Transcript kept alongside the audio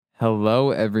Hello,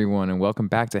 everyone, and welcome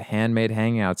back to Handmade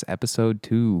Hangouts, episode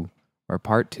 2, or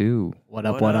part 2. What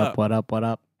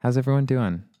up? How's everyone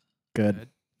doing? Good.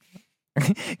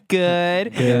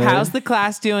 Good. How's the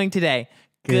class doing today?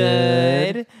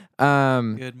 Good.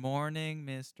 Good morning,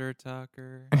 Mr.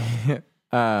 Tucker.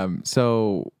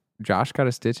 So Josh got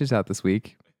his stitches out this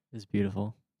week. It's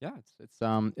beautiful. Yeah,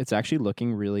 it's actually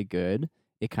looking really good.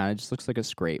 It kind of just looks like a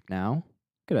scrape now.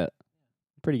 Look at it.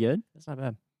 Pretty good. That's not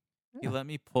bad. He let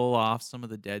me pull off some of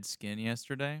the dead skin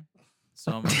yesterday,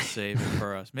 so I'm going to save it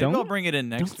for us. Maybe I'll Don't- bring it in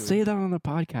next Don't week. say that on the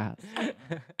podcast.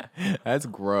 That's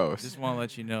gross. Just want to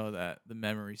let you know that the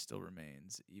memory still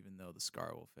remains, even though the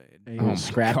scar will fade. Are you Oh gonna my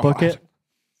scrapbook God. it?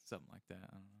 Something like that.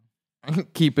 I don't know.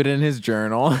 Keep it in his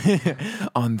journal.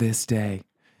 On this day,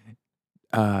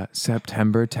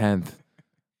 September 10th,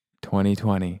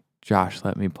 2020, Josh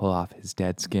let me pull off his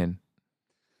dead skin.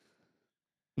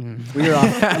 We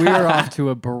are off to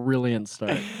a brilliant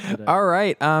start today. All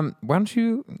right. Why don't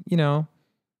you,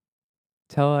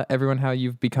 tell everyone how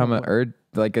you've become an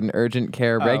urgent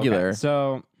care regular.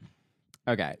 So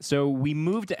we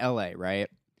moved to LA, right?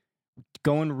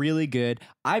 Going really good.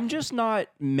 I'm just not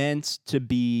meant to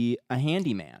be a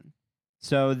handyman.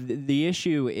 So the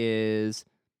issue is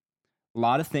a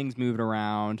lot of things moving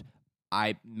around.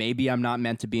 Maybe I'm not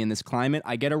meant to be in this climate.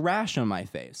 I get a rash on my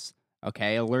face.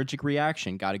 Okay, allergic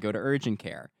reaction. Got to go to urgent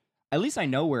care. At least I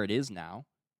know where it is now.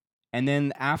 And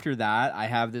then after that, I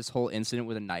have this whole incident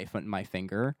with a knife on my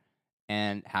finger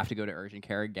and have to go to urgent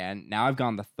care again. Now I've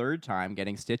gone the third time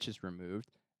getting stitches removed.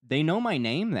 They know my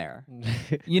name there.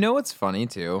 You know what's funny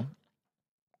too?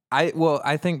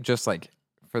 I think just like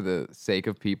for the sake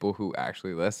of people who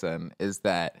actually listen, is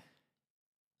that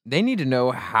they need to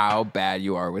know how bad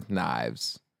you are with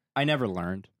knives. I never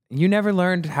learned. You never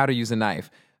learned how to use a knife.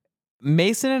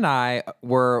 Mason and I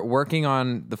were working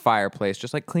on the fireplace,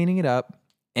 just like cleaning it up.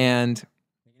 And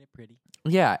Making it pretty.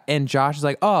 yeah, and Josh is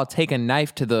like, oh, I'll take a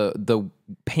knife to the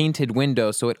painted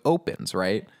window so it opens,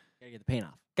 right? Gotta get the paint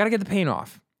off. Gotta get the paint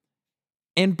off.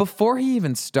 And before he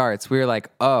even starts, we were like,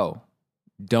 oh,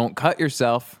 don't cut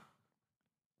yourself.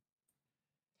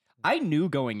 I knew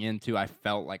going into, I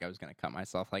felt like I was going to cut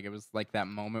myself. Like it was like that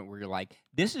moment where you're like,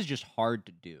 this is just hard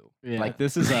to do. Yeah. Like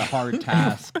this is a hard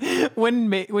task.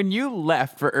 When you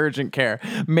left for urgent care,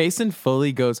 Mason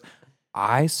fully goes,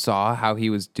 I saw how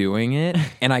he was doing it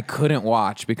and I couldn't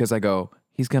watch because I go,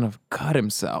 he's going to cut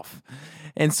himself.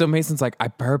 And so Mason's like, I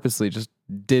purposely just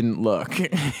didn't look.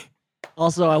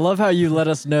 Also, I love how you let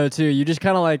us know too. You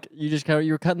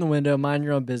were cutting the window, mind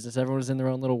your own business. Everyone was in their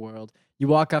own little world. You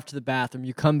walk off to the bathroom.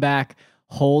 You come back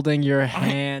holding your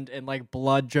hand and like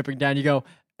blood dripping down. You go,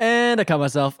 and I cut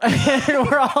myself. And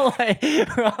we're all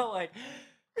like,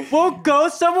 we'll go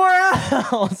somewhere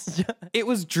else. It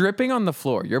was dripping on the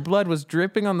floor. Your blood was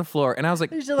dripping on the floor. And I was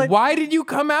like, You're like- why did you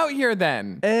come out here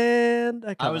then? And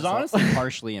I cut I was myself. honestly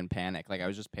partially in panic. Like I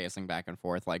was just pacing back and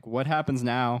forth. Like what happens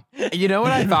now? You know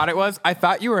what I thought it was? I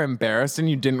thought you were embarrassed and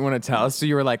you didn't want to tell us. So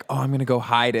you were like, oh, I'm going to go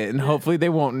hide it. And hopefully they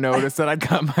won't notice that I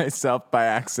cut myself by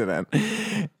accident.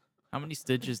 How many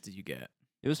stitches did you get?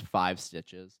 It was 5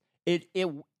 stitches. It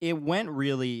went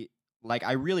really, like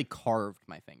I really carved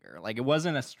my finger. Like it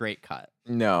wasn't a straight cut.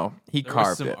 No, he There was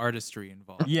carved some it. artistry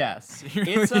involved. Yes. You're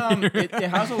It's really- it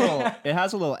has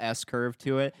a little S curve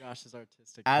to it. Josh's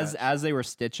artistic. As touch. as they were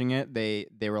stitching it, they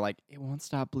were like, it won't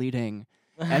stop bleeding.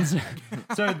 And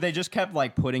so they just kept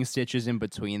like putting stitches in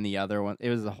between the other one. It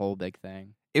was a whole big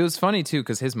thing. It was funny too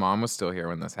because his mom was still here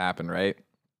when this happened, right?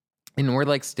 And we're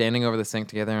like standing over the sink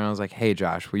together, and I was like, "Hey,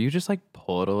 Josh, will you just like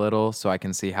pull it a little so I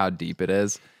can see how deep it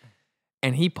is?"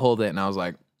 And he pulled it, and I was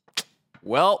like,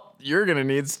 "Well, you're gonna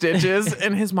need stitches."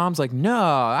 And his mom's like, "No,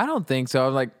 I don't think so."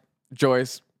 I'm like,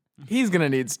 "Joyce, he's gonna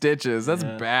need stitches. That's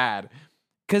Yeah. bad."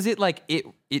 Because it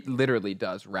literally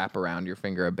does wrap around your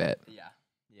finger a bit. Yeah.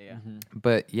 Mhm.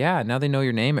 But yeah, now they know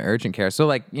your name at urgent care. So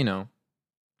like,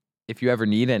 if you ever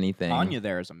need anything, Tanya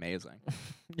there is amazing.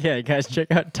 Yeah, guys,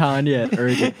 check out Tanya at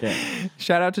Urgent Care.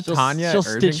 shout out to Tanya. She'll at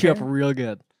Urgent stitch you up Care. real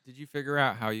good. Did you figure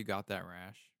out how you got that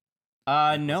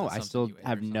rash? No, Was it I something still you ate or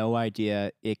have something? no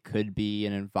idea. It could be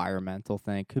an environmental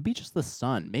thing. Could be just the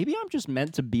sun. Maybe I'm just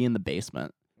meant to be in the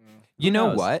basement. You Who know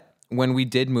knows? what? When we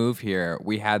did move here,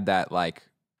 we had that like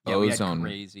Yeah, we had ozone.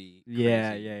 crazy. Yeah.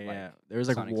 crazy, like, There was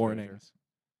like sun exposure. warnings.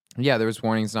 Yeah, there was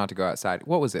warnings not to go outside.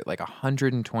 What was it? Like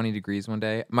 120 degrees one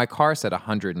day? My car said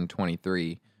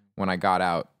 123 when I got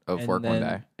out of And work one then-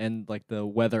 day. And like the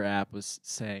weather app was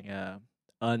saying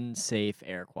unsafe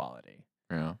air quality.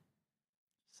 Yeah.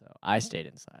 So I stayed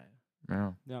inside.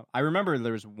 Yeah. No, I remember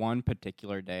there was one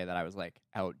particular day that I was like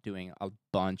out doing a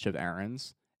bunch of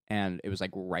errands, and it was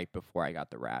like right before I got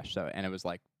the rash. So, and it was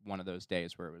like one of those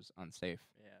days where it was unsafe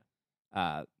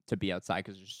Yeah. to be outside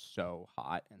because it's so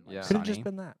hot and like Yeah. Could sunny. have just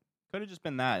been that. Could have just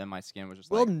been that, and my skin was just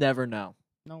We'll like, never know.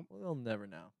 nope. We'll never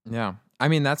know. Yeah. I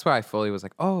mean, that's why I fully was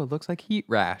like, oh, it looks like heat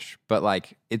rash. But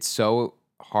like, it's so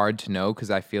hard to know because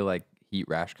I feel like heat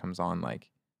rash comes on like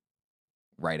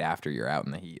right after you're out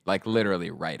in the heat, like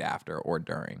literally right after or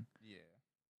during. Yeah.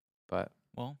 But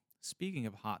Well, speaking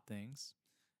of hot things,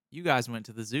 you guys went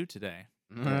to the zoo today.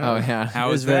 oh yeah, How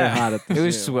it was was very that? hot at the it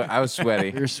was. zoo. I was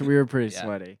sweaty. We were pretty Yeah.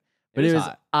 sweaty, It but was it was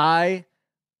hot.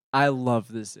 I love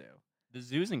the zoo. The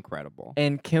zoo's incredible.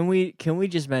 And can we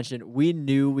just mention we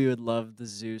knew we would love the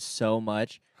zoo so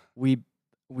much. We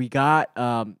got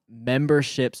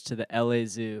memberships to the LA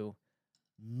Zoo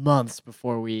months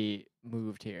before we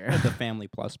moved here. the Family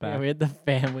Plus Yeah, pack. we had the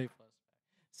family plus pack.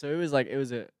 So it was like it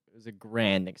was a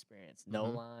grand experience. No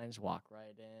Mhm. lines, walk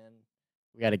right in.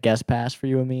 We got a guest pass for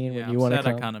you, Amin, Yeah, when I'm you want to sad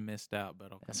I come. kind of missed out, but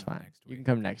I'll come That's out fine. next week. You can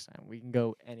come next time. We can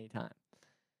go anytime.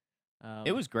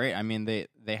 It was great. I mean, they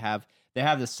have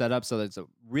this set up so there's a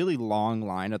really long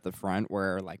line at the front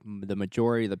where like the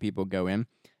majority of the people go in.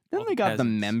 Then All they the got the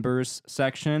peasants. members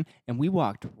section, and we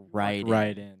walked right in.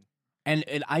 right in.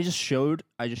 And I just showed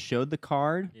the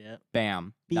card. Yeah.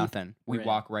 Bam, Beep. nothing. We We're in.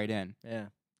 walk right in. Yeah.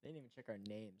 They didn't even check our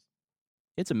names.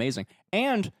 It's amazing.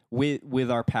 And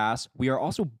with our pass, we are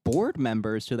also board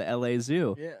members to the LA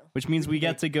Zoo, Yeah. which means we can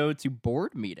get to go to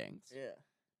board meetings. Yeah.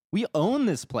 We own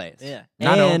this place. Yeah.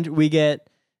 Not all- And we get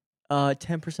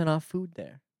 10% off food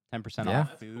there. 10% Yeah.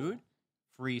 off food,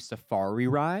 free safari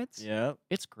rides. Yep.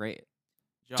 It's great.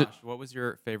 Josh, what was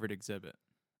your favorite exhibit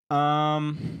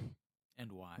Um,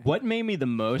 and why? what made me the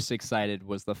most excited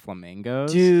was the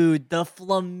flamingos. Dude, the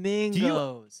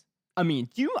flamingos. I mean,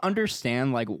 do you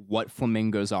understand like what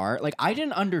flamingos are? Like, I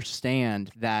didn't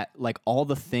understand that. Like all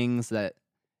the things that.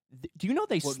 Do you know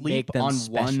they What sleep make them on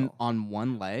special.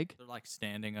 one leg? They're like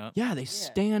standing up. Yeah, they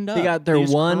stand up. They got their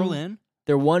just one- curl in.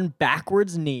 Their one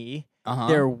backwards knee, Uh-huh.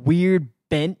 their weird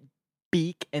bent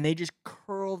beak, and they just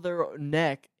curl their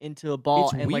neck into a ball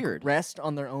It's and weird. like rest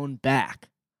on their own back.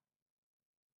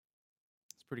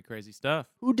 It's pretty crazy stuff.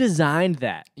 Who designed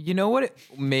that? You know what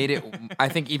made it, I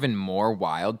think, even more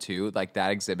wild too, like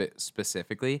that exhibit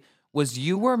specifically, was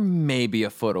you were maybe a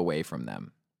foot away from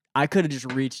them. I could have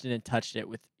just reached in and touched it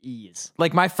with ease.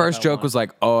 Like my first I joke want. was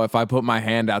like, oh, if I put my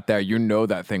hand out there, you know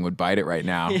that thing would bite it right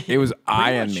now. It was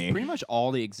eyeing me. Pretty much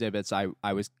all the exhibits I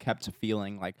was kept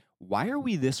feeling like, why are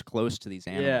we this close to these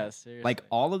animals? seriously. Like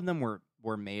all of them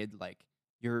were made like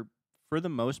you're for the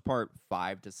most part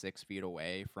 5 to 6 feet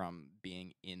away from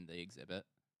being in the exhibit.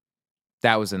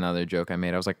 That was another joke I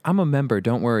made. I was like, I'm a member.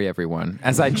 Don't worry, everyone.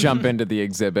 As I jump into the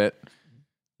exhibit.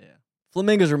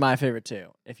 Flamingos were my favorite too.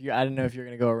 I didn't know if you're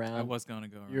gonna go I around. was going to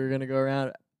go around. You're gonna go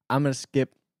around. I'm gonna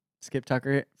skip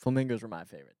Tucker. Flamingos were my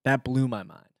favorite. That blew my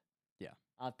mind. Yeah.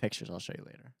 I'll have pictures. I'll show you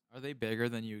later. Are they bigger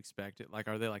than you expected? Like,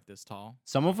 are they like this tall?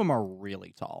 Some of them are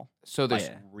really tall. So there's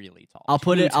yeah. Really tall. I'll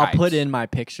put Two it. I'll put types. in my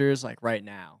pictures like right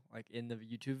now, like in the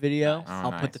YouTube video. Nice. Oh,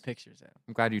 I'll put the nice. pictures in.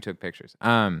 I'm glad you took pictures.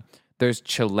 There's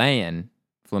Chilean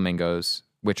flamingos,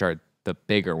 which are the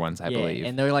bigger ones, I believe.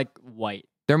 and they're like white.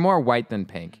 They're more white than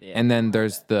pink. Yeah. And then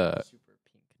there's the super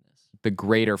pinkness.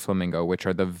 greater flamingo, which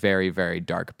are the very, very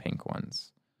dark pink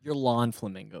ones. Your lawn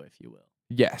flamingo, if you will.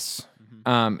 Yes.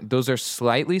 Mhm. Those are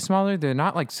slightly smaller. They're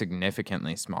not like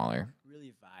significantly smaller,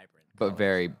 Really vibrant. but colors.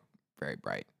 very, very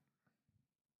bright.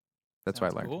 That's what I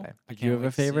Sounds learned cool. today. I Did you can't have a wait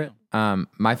to see favorite? 'em.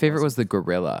 My favorite was the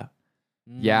gorilla.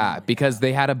 Yeah, because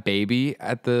they had a baby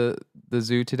at the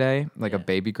zoo today, like a Yeah.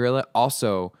 baby gorilla.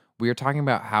 Also, we were talking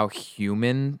about how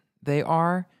human they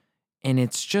are, and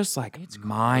it's just like It's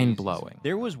mind crazy. blowing.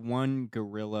 There was one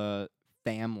gorilla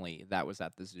family that was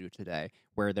at the zoo today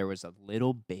where there was a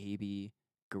little baby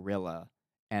gorilla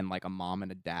and like a mom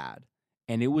and a dad.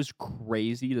 And it was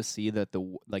crazy to see that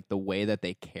the way that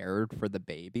they cared for the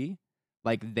baby.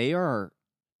 Like they are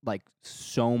like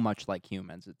so much like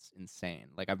humans. It's insane.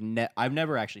 Like I've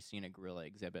never actually seen a gorilla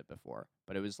exhibit before,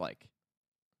 but it was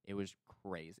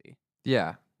crazy.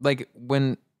 Yeah, like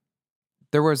when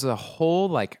there was a whole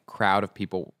like crowd of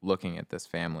people looking at this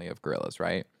family of gorillas,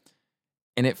 right?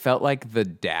 And it felt like the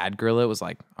dad gorilla was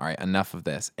like, all right, enough of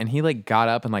this. And he like got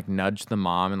up and like nudged the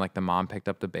mom, and like the mom picked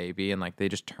up the baby, and like they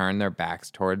just turned their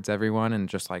backs towards everyone and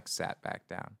just like sat back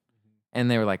down. And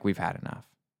they were like, we've had enough.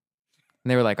 And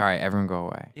they were like, all right, everyone go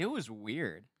away. It was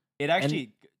weird. It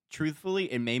actually,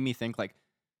 truthfully, it made me think like,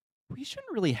 we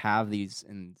shouldn't really have these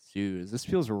in zoos. This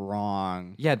feels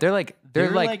wrong. Yeah, they're like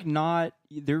not.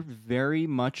 They're very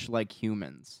much like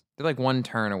humans. they're like one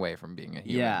turn away from being a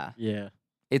human. Yeah. Yeah.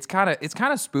 It's kind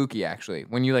of spooky actually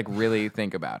when you like really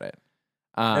think about it.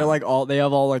 They're like all they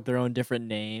have all like their own different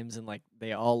names and like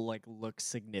they all like look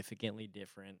significantly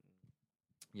different.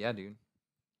 Yeah, dude.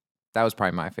 That was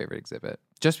probably my favorite exhibit.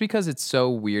 Just because it's so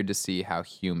weird to see how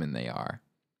human they are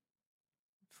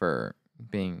for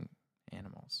being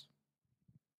animals.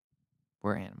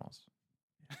 We're animals.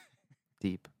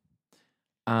 Deep.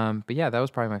 But yeah, that was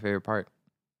probably my favorite part.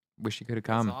 Wish you could have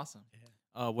That's come. awesome.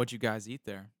 What'd you guys eat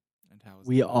there? And how was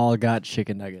We it? all got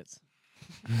chicken nuggets.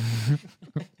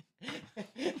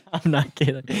 I'm not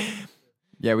kidding.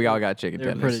 Yeah, we all got chicken They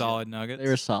were tenders. pretty good. solid nuggets. They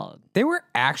were solid. They were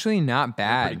actually not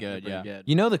bad. Pretty good, yeah. Good.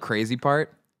 You know the crazy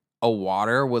part? A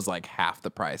water was like half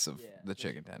the price of Yeah. the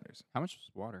chicken tenders. How much was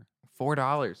water? $4.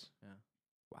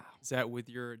 Wow. Is that with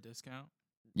your discount?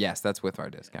 Yes, that's with our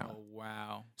discount. Oh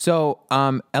wow. So,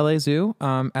 LA Zoo,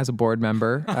 as a board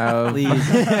member,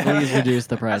 Please reduce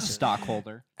the As a price.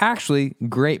 stockholder. actually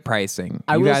great pricing.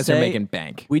 I You will guys are say- making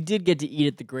bank. We did get to eat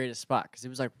at the greatest spot because it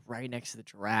was like right next to the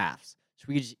giraffes, so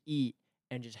we could just eat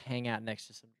and just hang out next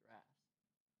to some giraffes.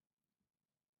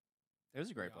 It was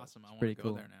a great place. Awesome. I want to pretty go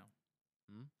cool. there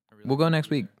now. Hmm? I really We'll go wanna next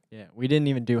be week. there. Yeah, we didn't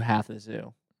even do half the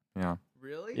zoo. Yeah.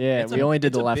 Really? Yeah, It's we a- only did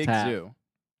it's the a left big half. zoo.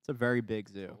 It's a very big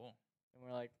zoo. Cool. And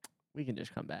we're like, we can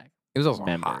just come back. It was also hot.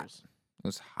 Members. It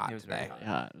was hot It was very today. hot.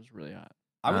 Really hot. It was really hot.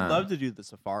 I would Uh, love to do the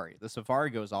safari. The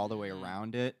safari goes all the way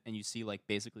around it, and you see like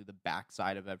basically the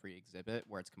backside of every exhibit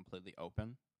where it's completely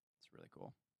open. It's really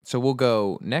cool. So we'll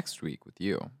go next week with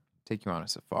you. Take you on a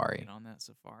safari. Get on that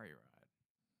safari ride.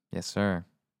 Yes, sir.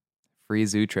 Free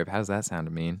zoo trip. How's that sound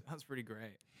to mean? That was pretty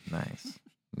great. Nice.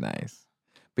 Nice.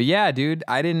 But yeah, dude,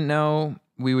 I didn't know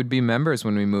we would be members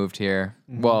when we moved here.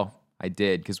 Mhm. Well, I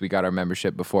did because we got our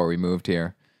membership before we moved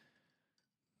here.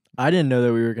 I didn't know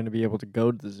that we were going to be able to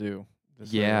go to the zoo.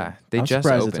 this Yeah, early. they I'm just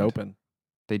surprised opened. it's open.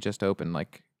 They just opened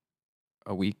like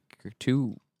a week or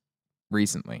two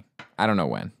recently. I don't know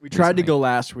when. We tried to recently. go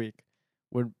last week,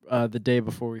 when the day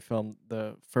before we filmed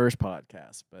the first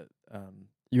podcast, but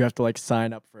you have to like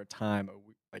sign up for a time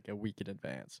like a week in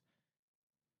advance.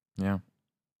 Yeah.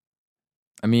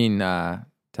 I mean,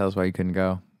 tell us why you couldn't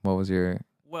go. What was your...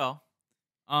 Well,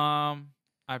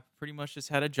 I pretty much just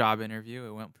had a job interview.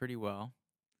 It went pretty well.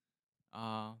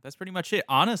 That's pretty much it.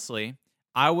 Honestly,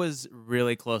 I was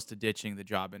really close to ditching the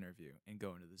job interview and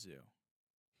going to the zoo.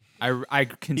 I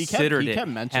considered he it kept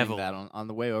mentioning heavily, that on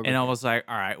the way over. and I here. was like,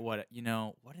 all right, what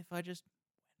if I just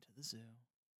went to the zoo?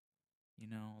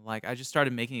 Like I just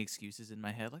started making excuses in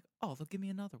my head, like, oh, they'll give me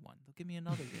another one. They'll give me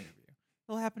another interview.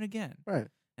 It'll happen again. Right.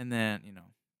 And then,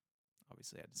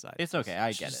 obviously I decided. It's to okay,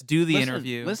 I get just it. do the Listen,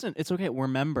 interview. Listen, it's okay. We're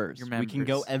members. You're We can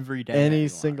go members. every day. that we Any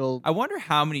want. single I wonder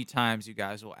how many times you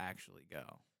guys will actually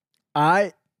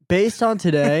go. based on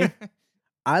today,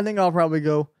 I think I'll probably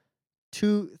go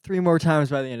 2-3 more times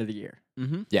by the end of the year.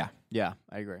 Mhm. Yeah. Yeah,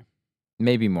 I agree.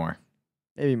 Maybe more.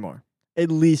 Maybe more. At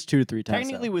least 2 to 3 times.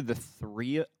 Technically, with the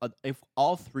three, if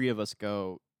all three of us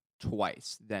go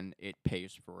twice, then it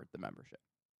pays for the membership.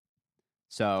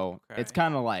 So it's Okay.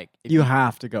 kind of like if you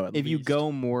have to go. if you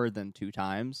go more than 2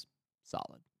 times,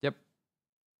 solid. Yep.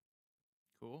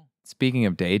 Cool. Speaking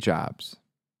of day jobs,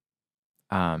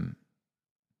 you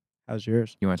How's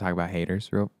yours? want to talk about haters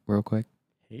real quick?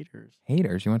 Haters.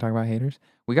 Haters. You want to talk about haters?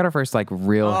 We got our first like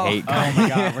real hate. Oh my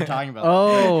god, we're talking about.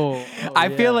 Oh, I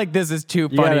feel like this is too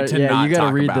funny to not you gotta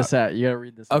talk read about. this out. You gotta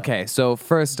read this. out. Okay, so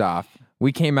first off,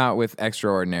 we came out with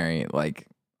Extraordinary like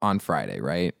on Friday,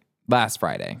 right? Last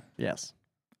Friday. Yes.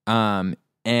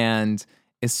 And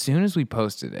as soon as we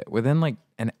posted it, within like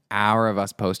an hour of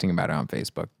us posting about it on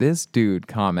Facebook, this dude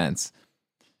comments,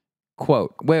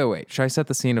 quote, wait, should I set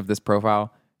the scene of this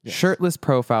profile? Yes. Shirtless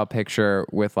profile picture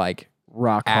with like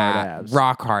Rock hard abs.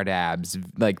 rock hard abs,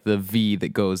 like the V that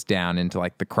goes down into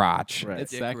like the crotch. Right.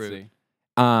 It's Dick sexy.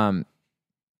 I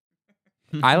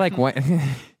like went.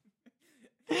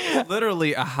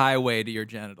 Literally a highway to your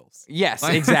genitals. Yes,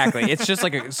 exactly. It's just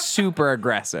like a super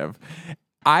aggressive.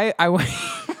 I went.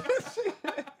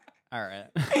 All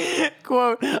right.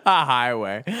 Quote a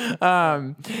highway.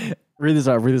 Read this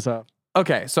off. Read this off.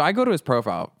 Okay, so I go to his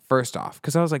profile first off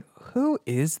because I was like, "Who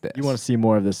is this?" You want to see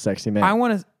more of this sexy man? I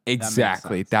want to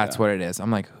exactly. sense, That's yeah. what it is.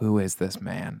 I'm like, "Who is this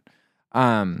man?"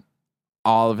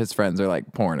 All of his friends are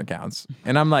like porn accounts,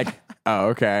 and I'm like, "Oh,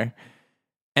 okay."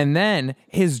 And then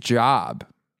his job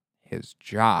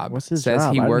What's his says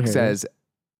job? he I didn't works hear as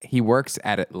he works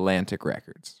at Atlantic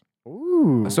Records.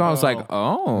 Ooh. So I was like,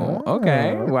 "Oh,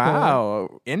 okay, okay.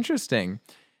 wow, interesting."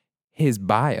 His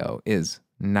bio is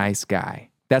nice guy.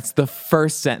 That's the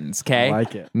first sentence, okay? I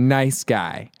like it. Nice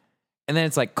guy. And then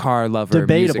it's like car lover, music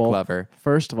Debatable. lover.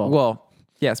 First of all, Well,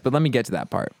 yes, but let me get to that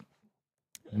part.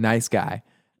 Nice guy.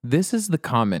 This is the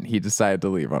comment he decided to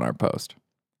leave on our post.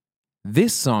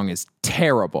 this song is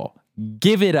terrible.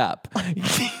 Give it up.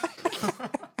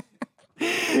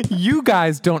 You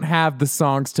guys don't have the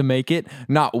songs to make it.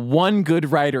 Not one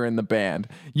good writer in the band.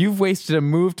 You've wasted a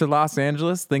move to Los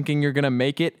Angeles thinking you're going to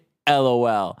make it.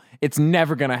 LOL. It's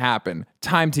never going to happen.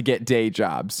 Time to get day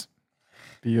jobs.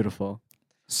 Beautiful.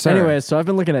 Sir. Anyway, so I've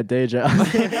been looking at day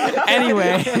jobs.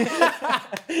 Anyway.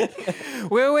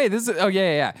 wait. This is,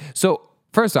 yeah. So,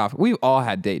 first off, we've all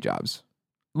had day jobs.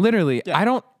 Literally,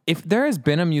 if there has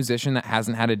been a musician that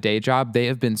hasn't had a day job, they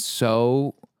have been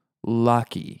so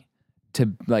lucky to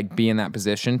like be in that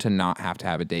position to not have to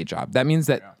have a day job. That means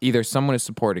that either someone is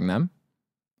supporting them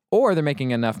or they're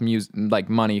making enough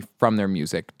money from their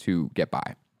music to get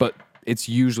by. But it's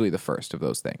usually the first of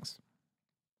those things.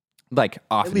 Like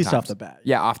oftentimes. At least off the bat.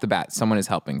 Yeah, off the bat, someone is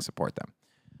helping support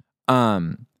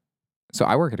them. So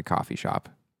I work at a coffee shop.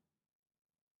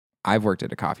 I've worked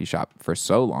at a coffee shop for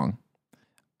so long.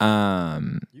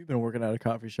 You've been working at a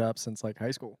coffee shop since like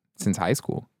high school. Since high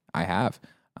school, I have.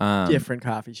 Different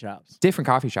coffee shops. Different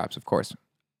coffee shops, of course.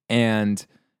 And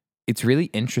it's really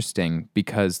interesting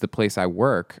because the place I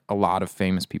work, a lot of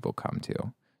famous people come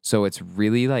to. So it's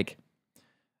really like,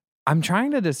 I'm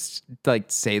trying to just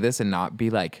like say this and not be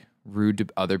like rude to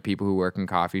other people who work in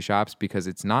coffee shops, because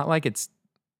it's not like it's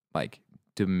like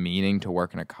demeaning to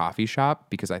work in a coffee shop,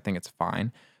 because I think it's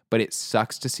fine. But it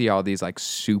sucks to see all these like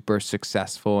super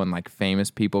successful and like famous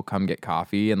people come get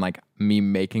coffee and like me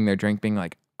making their drink being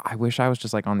like, I wish I was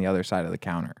just like on the other side of the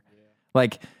counter. Yeah.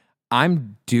 Like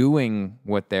I'm doing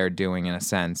what they're doing in a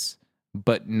sense,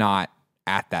 but not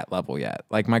at that level yet.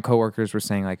 Like my coworkers were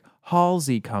saying like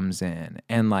Halsey comes in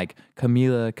and like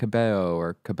Camila Cabello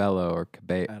or Cabello.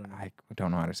 I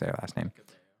don't know how to say her last name.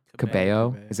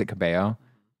 Cabello. Is it Cabello?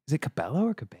 Is it Cabello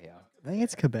or Cabello? I think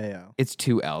it's Cabello. It's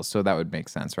 2 L's, so that would make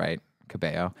sense, right?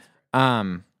 Cabello.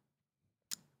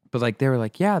 But like they were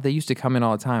like, yeah, they used to come in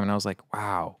all the time, and I was like,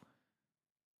 wow,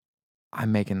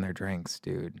 I'm making their drinks,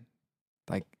 dude.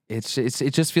 Like it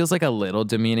just feels like a little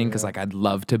demeaning because like I'd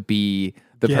love to be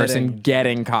the person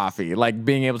getting coffee, like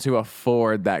being able to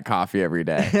afford that coffee every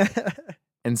day.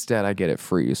 Instead, I get it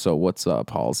free. So what's up,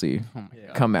 Halsey? Oh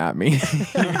come at me.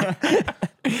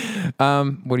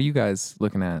 What are you guys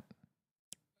looking at?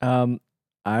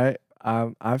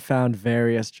 I've found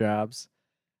various jobs,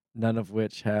 none of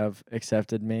which have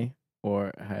accepted me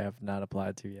or I have not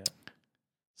applied to yet.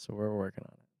 So we're working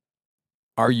on it.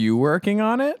 Are you working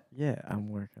on it? Yeah, I'm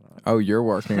working on it. Oh, you're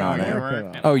working on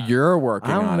it. Oh, you're working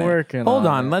on it. I'm working Hold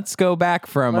on on. it. Let's go back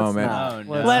for a moment.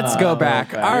 Let's go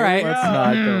back. All right. Let's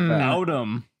not go back. Out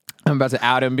him. I'm about to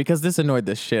out him because this annoyed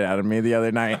the shit out of me the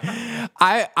other night.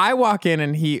 I walk in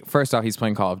and first off, he's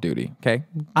playing Call of Duty. Okay,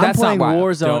 I'm playing not wild.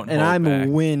 Warzone Don't and hold I'm back.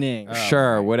 winning.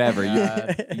 Sure, whatever.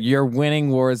 You're winning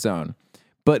Warzone.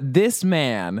 But this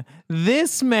man Yo,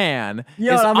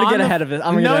 is I'm gonna get ahead of it.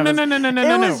 No.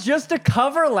 It was just a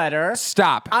cover letter.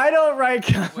 Stop. I don't write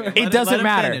cover. It Let doesn't him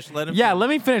matter. finish, let him Yeah, finish. let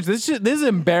me finish. This is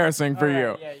embarrassing for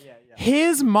you. Yeah.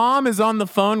 His mom is on the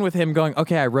phone with him going,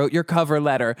 okay, I wrote your cover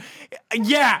letter.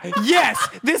 Yes,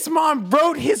 this mom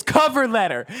wrote his cover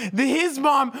letter. His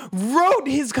mom wrote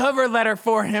his cover letter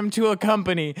for him to a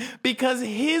company because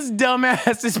his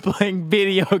dumbass is playing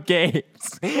video games.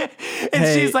 And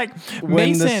Hey, she's like,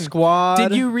 when the Mason, squad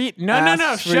did you read? No.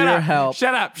 asks for Shut your up. help,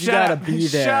 Shut up. you Shut gotta up. be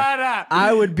there. Shut up.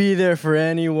 I would be there for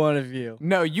any one of you.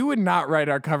 No, you would not write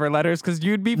our cover letters because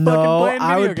you'd be fucking No, playing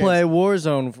video I would games. play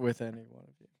Warzone with any one of you.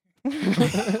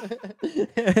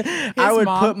 I would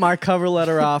mom- put my cover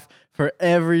letter off for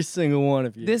every single one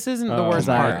of you. This isn't the Oh, worst because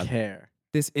I part. care.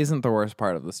 This isn't the worst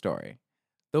part of the story.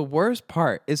 The worst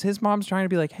part is his mom's trying to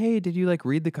be like, hey, did you like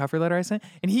read the cover letter I sent?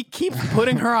 And he keeps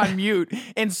putting her on mute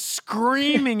and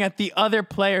screaming at the other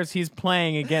players he's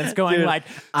playing against, going Dude, like,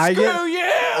 I screw get-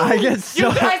 you! I get so-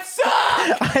 You guys suck!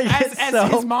 I get as so-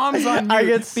 his mom's on mute. I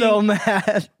get so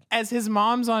mad. As his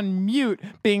mom's on mute,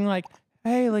 being like,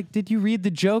 hey, like, did you read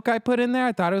the joke I put in there?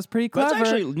 I thought it was pretty clever. Let's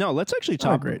actually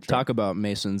great talk about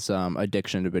Mason's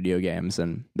addiction to video games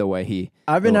and the way he.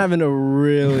 I've been having a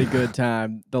really good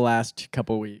time the last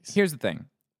couple weeks. Here's the thing.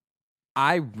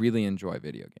 I really enjoy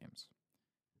video games.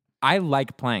 I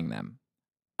like playing them.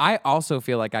 I also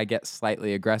feel like I get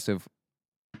slightly aggressive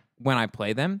when I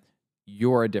play them.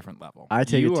 You're a different level. I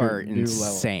take You it to are a new level.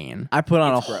 insane. I put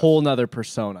on It's a gross. whole nother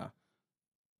persona.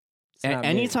 It's not me.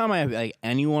 Anytime I have like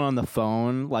anyone on the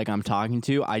phone, like I'm talking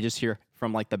to, I just hear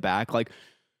from like the back, like,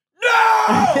 no,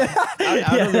 out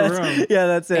of the room. Yeah,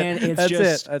 that's it. And it's that's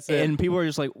just, it. That's it. and people are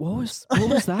just like, what was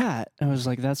that? And I was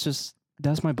like,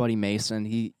 that's my buddy Mason.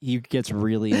 He gets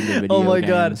really into video Oh my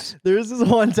games. god! There's this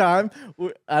one time.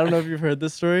 I don't know if you've heard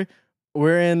this story.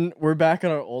 We're back in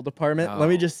our old apartment. Let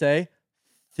me No. just say,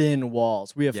 thin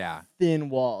walls. We have Yeah. thin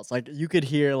walls. Like you could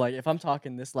hear, like if I'm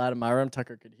talking this loud in my room,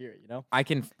 Tucker could hear it, you know? I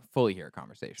can fully hear a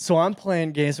conversation. So I'm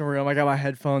playing games in my room. I got my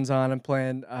headphones on. I'm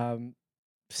playing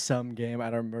some game. I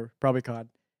don't remember. Probably COD.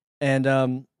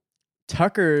 And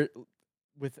Tucker,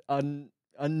 with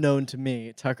unknown to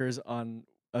me, Tucker's on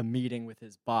a meeting with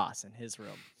his boss in his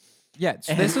room. Yeah,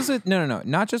 so this was no,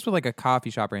 not just with like a coffee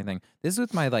shop or anything. This is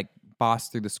with my like boss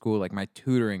through the school, like my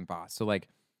tutoring boss. So like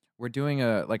we're doing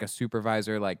a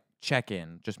supervisor like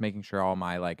check-in, just making sure all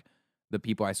my like the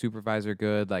people I supervise are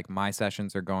good, like my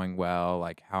sessions are going well,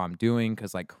 like how I'm doing,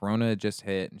 because like Corona had just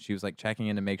hit, and she was like checking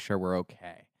in to make sure we're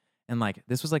okay. And like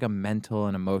this was like a mental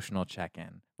and emotional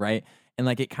check-in, right? And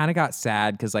like it kind of got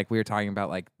sad because like we were talking about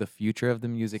like the future of the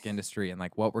music industry and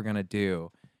like what we're gonna do,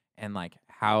 and like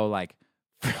how like.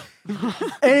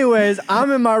 Anyways,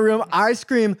 I'm in my room. I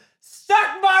scream,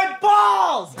 "Suck my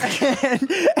balls!"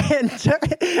 and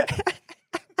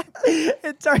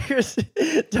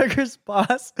Tucker's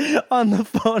boss on the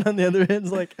phone on the other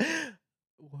end's like,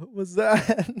 "What was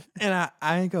that?" And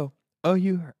I go, "Oh,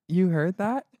 you heard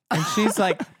that?" And she's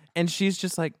like, and she's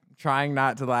just like trying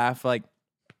not to laugh, like.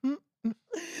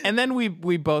 And then we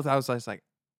both, I was just like,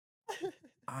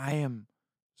 I am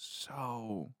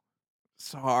so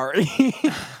sorry.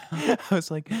 I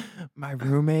was like, my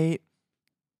roommate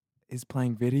is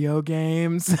playing video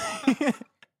games.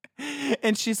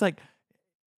 And she's like,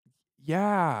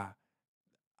 yeah,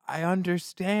 I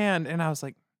understand. And I was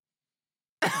like,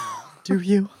 Do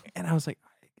you? and I was like,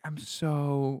 I'm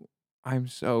so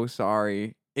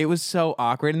sorry. It was so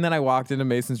awkward. And then I walked into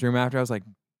Mason's room after. I was like,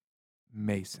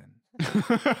 Mason,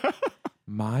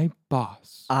 my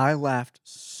boss. I laughed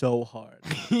so hard.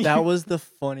 That was the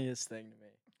funniest thing to me,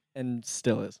 and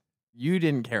still is. You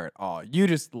didn't care at all. You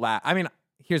just laughed. I mean,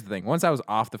 here's the thing. Once I was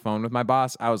off the phone with my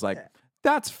boss, I was like,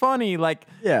 that's funny. Like,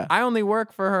 Yeah. I only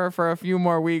work for her for a few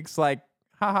more weeks. Like,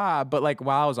 haha. But like,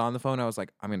 while I was on the phone, I was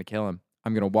like, I'm going to kill him.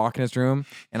 I'm going to walk in his room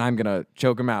and I'm going to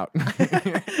choke him out. I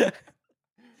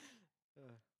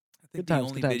think Good times, the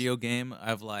only good times. video game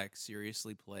I've like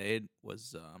seriously played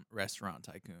was Restaurant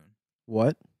Tycoon,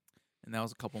 What, and that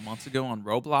was a couple months ago on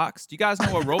Roblox. Do you guys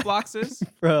know what Roblox is?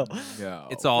 bro? No.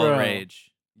 It's all the Bro.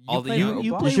 rage. All the play young-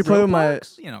 Roblox? You should play with my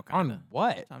You know, On kinda.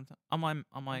 what? On my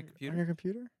on computer. your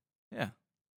computer, Yeah,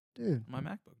 dude. on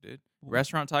my MacBook, dude.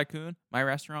 Restaurant Tycoon. My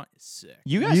restaurant is sick.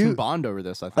 You guys You- can bond over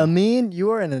this, I think. Amin,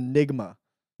 you are an enigma.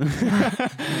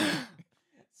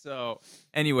 So,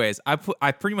 anyways, I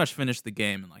pretty much finished the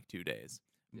game in like 2 days.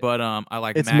 But I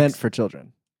like It's maxed- meant for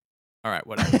children. All right,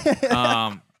 whatever.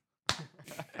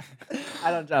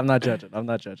 I'm not judging. I'm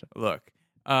not judging. Look,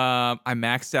 I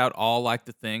maxed out all like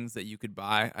the things that you could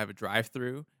buy. I have a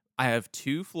drive-through. I have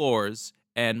 2 floors,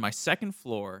 and my second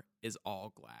floor is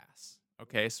all glass.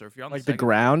 Okay, so if you're on Like the the second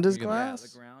ground is you can- glass. yeah,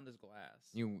 the ground is glass.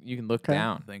 You can look Okay.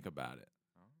 down. Think about it.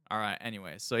 All right.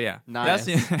 Anyway, so yeah, Nice.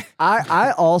 That's the,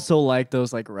 I also like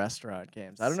those like restaurant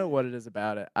games. I don't know what it is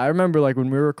about it. I remember like when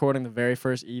we were recording the very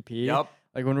first EP. Yep.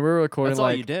 Like when we were recording That's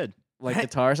all you like did.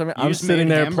 guitar or something. You I'm just sitting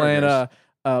made there playing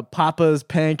hamburgers. Papa's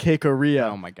Pancakeria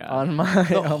Oh my god. on my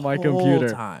The on my whole computer.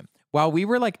 time. While we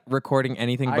were like recording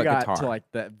anything I but got guitar. to like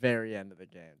the very end of the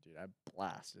game, dude. I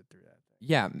blasted through that thing.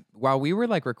 Yeah, while we were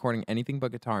like recording anything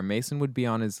but guitar, Mason would be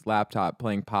on his laptop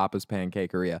playing Papa's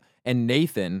Pancakeria, and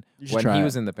Nathan, You should when try he it.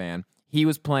 was in the band, he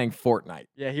was playing Fortnite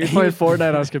Yeah, he was playing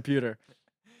Fortnite on his computer.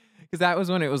 because that was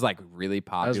when it was like really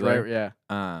I was popular. right.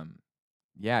 Yeah.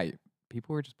 Yeah,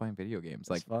 people were just playing video games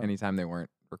like fun. anytime they weren't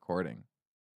recording.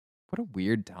 What a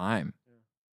weird time!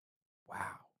 Wow.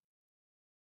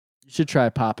 You should try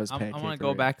Papa's I Pancakeria. want to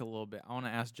go back a little bit. I want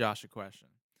to ask Josh a question.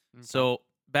 Okay. So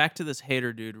back to this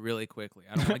hater dude really quickly.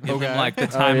 I don't want to give Okay. him like the Oh,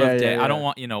 time yeah, of day. yeah, I don't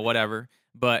yeah. want, whatever.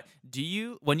 But do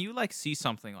you, when you like see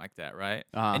something like that, right?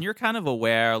 Uh-huh. And you're kind of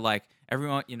aware, like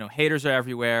everyone, haters are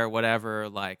everywhere, whatever.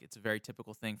 Like it's a very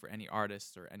typical thing for any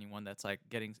artist or anyone that's like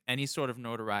getting any sort of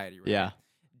notoriety, right? Yeah.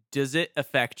 Does it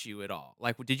affect you at all?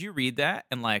 Like, did you read that?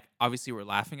 And like, obviously we're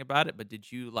laughing about it, but did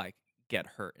you like get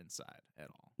hurt inside at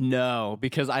all? No,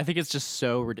 because I think it's just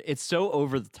so it's so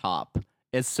over the top.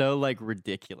 It's so like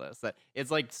ridiculous that it's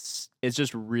like it's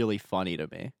just really funny to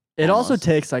me. It also almost.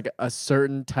 takes like a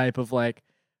certain type of like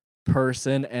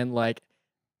person and like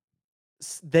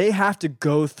they have to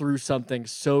go through something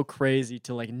so crazy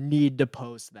to like need to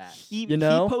post that. He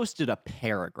posted a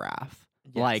paragraph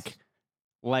Yes.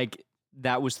 like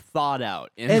that was thought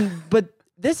out But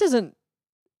this isn't,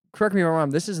 correct me if I'm wrong,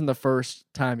 this isn't the first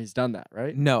time he's done that,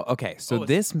 right? No, okay. So Oh,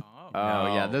 this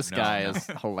Oh yeah, no, this no, guy no. is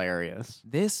hilarious.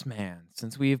 this man,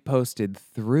 since we've posted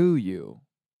through you,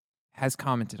 has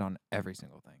commented on every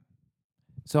single thing.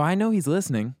 So I know he's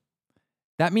listening.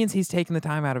 That means he's taking the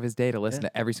time out of his day to listen Yeah.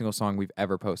 to every single song we've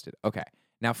ever posted. Okay.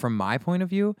 Now, from my point of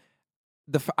view,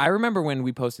 I remember when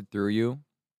we posted Through You,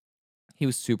 he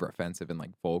was super offensive and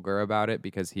like vulgar about it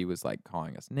because he was like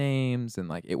calling us names and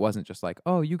like it wasn't just like,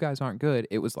 oh, you guys aren't good.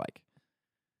 It was like,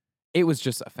 it was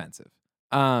just offensive.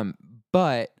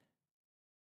 But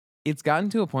it's gotten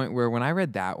to a point where when I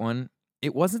read that one,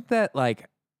 it wasn't that like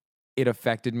it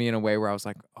affected me in a way where I was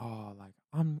like, oh, like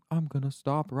I'm gonna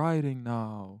stop writing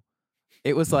now.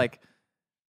 It was like,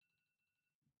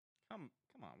 Come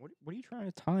on. What are you trying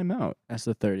to time out? That's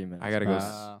the 30 minutes. I gotta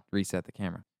go reset the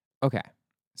camera. Okay.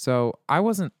 So I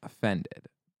wasn't offended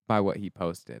by what he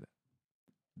posted.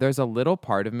 There's a little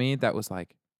part of me that was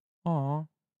like, aw,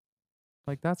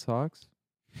 like that sucks.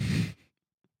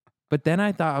 But then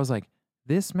I thought, I was like,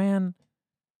 this man,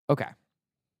 okay.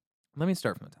 Let me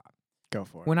start from the top. Go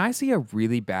for it. When I see a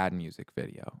really bad music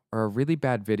video or a really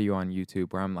bad video on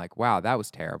YouTube where I'm like, wow, that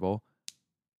was terrible,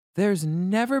 there's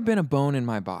never been a bone in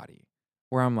my body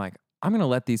where I'm like, I'm going to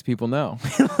let these people know.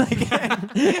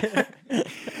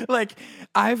 like,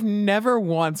 I've never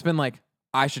once been like,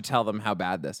 I should tell them how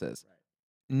bad this is.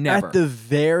 Never. At the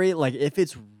very, like, if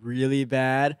it's really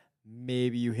bad,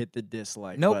 maybe you hit the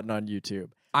dislike Nope. button on YouTube.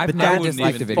 I've But never that is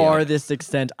disliked the a video. farthest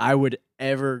extent I would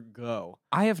ever go.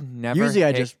 I have never. Usually I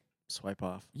hit- just swipe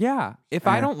off. Yeah. If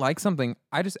I Yeah. don't like something,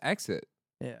 I just exit.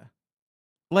 Yeah.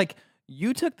 Like,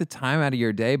 you took the time out of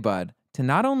your day, bud, to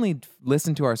not only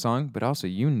listen to our song, but also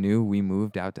you knew we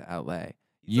moved out to LA.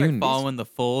 He's You like knew- following the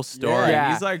full story.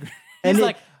 Yeah. He's like, And He's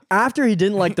like, after he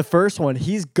didn't like the first one,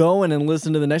 he's going and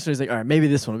listening to the next one. He's like, all right, maybe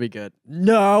this one will be good.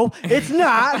 No, it's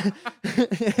not.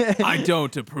 I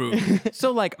don't approve.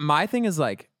 so like my thing is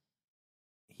like,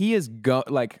 he is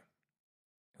like,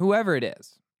 whoever it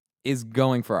is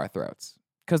going for our throats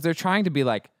because they're trying to be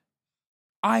like,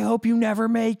 I hope you never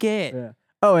make it. Yeah.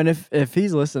 Oh, and if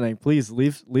he's listening, please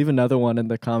leave another one in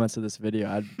the comments of this video.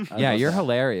 I'd Yeah, love you're that.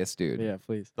 hilarious, dude. Yeah,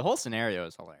 please. The whole scenario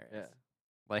is hilarious. Yeah.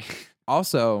 Like,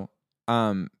 Also,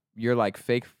 your like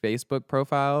fake Facebook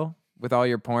profile with all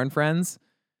your porn friends,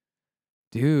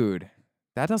 dude,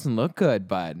 that doesn't look good,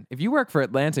 bud. If you work for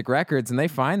Atlantic Records and they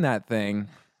find that thing,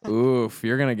 oof,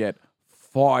 you're gonna get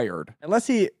fired. Unless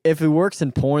if he works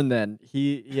in porn, then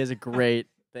he has a great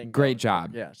thing. Great going for job.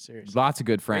 him. Yeah, seriously. Lots of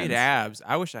good friends. Great abs.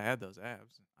 I wish I had those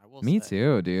abs. I will. Me say.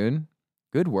 too, dude.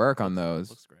 Good work on those.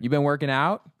 looks great. You been working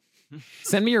out?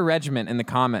 Send me your regiment in the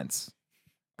comments.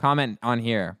 Comment on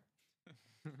here.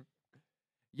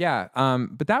 Yeah,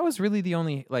 but that was really the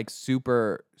only like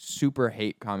super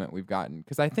hate comment we've gotten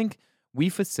because I think we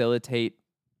facilitate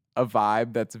a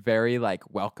vibe that's very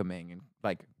like welcoming and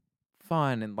like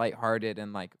fun and lighthearted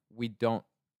and like we don't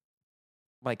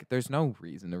like there's no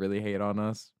reason to really hate on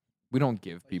us. We don't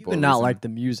give people Even a not reason. like the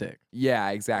music. Yeah,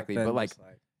 exactly. then But like just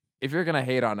if you're gonna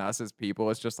hate on us as people,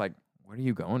 it's just like, what are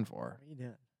you going for? what are you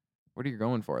doing? What are you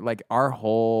going for? Like our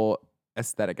whole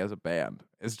aesthetic as a band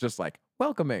is just like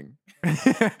welcoming.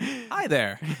 Hi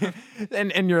there.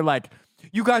 and you're like,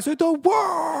 you guys are the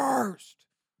worst.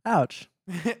 Ouch.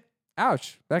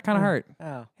 Ouch. That kind of Oh. hurt.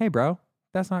 Ow. Hey, bro,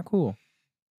 that's not cool.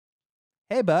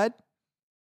 Hey, bud,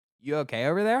 you okay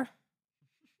over there?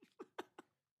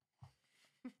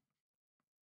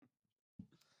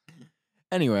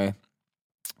 Anyway,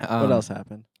 What um, else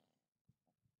happened?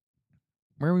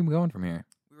 Where are we going from here?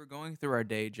 We were going through our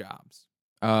day jobs.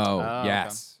 Oh, okay.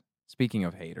 yes. Speaking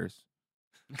of haters.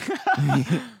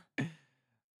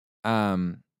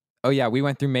 Oh yeah, we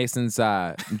went through Mason's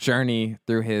journey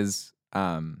through his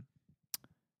mom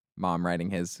writing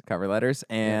his cover letters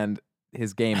and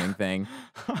his gaming thing.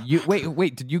 You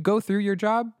wait, did you go through your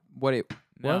job? What it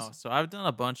No, was? so I've done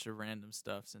a bunch of random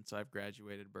stuff since I've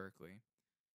graduated Berkeley.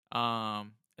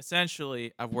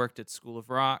 Essentially, I've worked at School of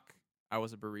Rock. I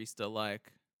was a barista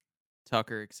like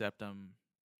Tucker, except I'm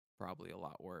probably a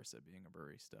lot worse at being a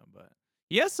barista. But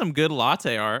he has some good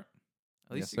latte art.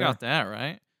 At least Yes, you got that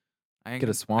right. I Get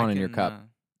a swan in your cup.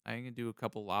 I can do a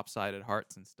couple lopsided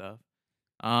hearts and stuff.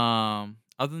 Other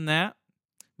than that,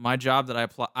 my job that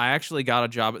I actually got a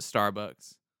job at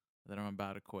Starbucks that I'm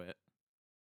about to quit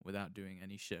without doing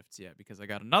any shifts yet because I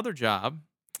got another job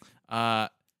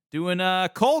doing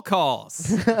cold calls.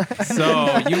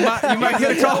 So you might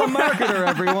get a call. Marketer,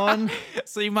 everyone.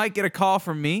 So you might get a call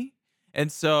from me.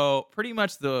 And so pretty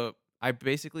much I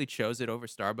basically chose it over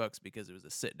Starbucks because it was a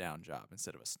sit down job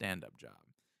instead of a stand up job.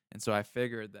 And so I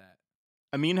figured that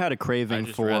Amin had a craving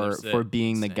just rather for sit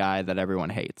being the and guy that everyone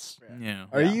hates. yeah.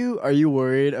 Are you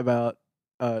worried about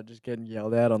just getting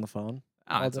yelled at on the phone?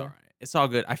 Oh, it's day? all right. It's all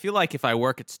good. I feel like if I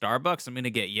work at Starbucks, I'm gonna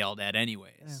get yelled at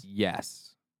anyways.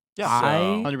 Yes. Yeah,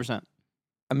 I 100%.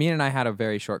 Amin and I had a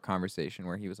very short conversation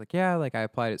where he was like, "Yeah, like I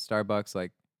applied at Starbucks,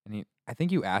 like," I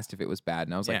think you asked if it was bad,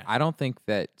 and I was like, Yeah. "I don't think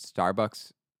that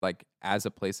Starbucks, like as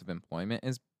a place of employment,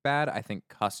 is bad. I think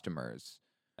customers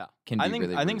Yeah. can be I think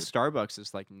really I think rude. Starbucks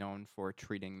is like known for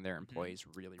treating their employees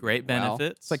really Great really well.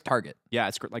 benefits. It's like Target. Yeah,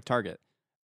 it's like Target.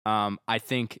 I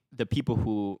think the people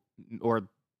who, or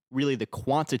really the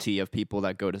quantity of people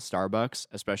that go to Starbucks,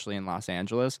 especially in Los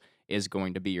Angeles, is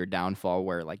going to be your downfall.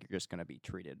 Where like you're just going to be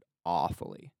treated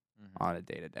awfully on a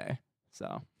day to day.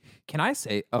 So Can I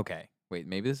say? Okay, wait,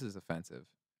 maybe this is offensive.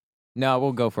 No,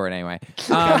 we'll go for it anyway.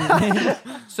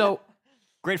 So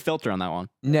great filter on that one.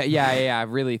 no, yeah.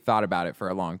 I've really thought about it for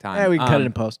a long time. Yeah, we can cut it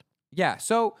in post. Yeah,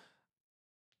 so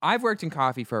I've worked in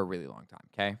coffee for a really long time,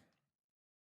 okay?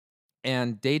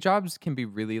 And day jobs can be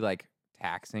really like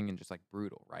taxing and just like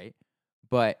brutal, right?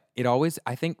 But it always,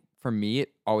 I think for me,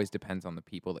 it always depends on the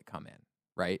people that come in,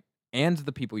 right? And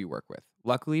the people you work with.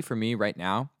 Luckily for me right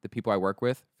now, the people I work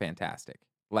with, fantastic.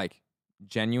 Like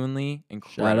genuinely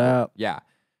incredible. out. Yeah.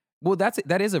 Well,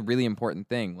 that is a really important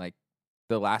thing. Like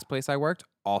the last place I worked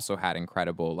also had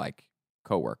incredible like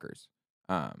coworkers.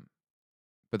 But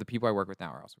the people I work with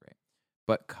now are also great.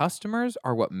 But customers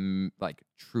are what like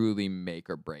truly make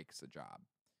or breaks a job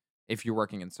if you're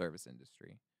working in service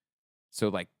industry. So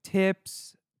like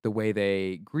tips, the way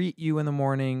they greet you in the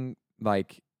morning,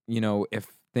 like, you know, if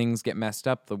things get messed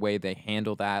up, the way they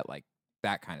handle that, like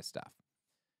that kind of stuff.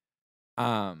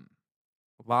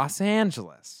 Los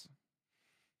Angeles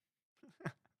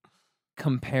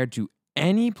compared to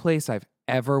any place I've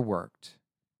ever worked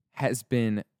has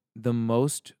been the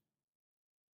most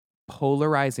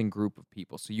polarizing group of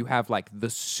people. So you have like the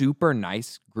super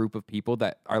nice group of people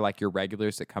that are like your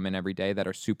regulars that come in every day that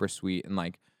are super sweet and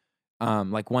like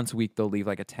once a week they'll leave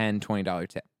like a $10, $20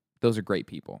 tip. Those are great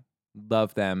people.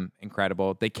 Love them,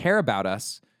 incredible. They care about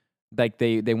us. Like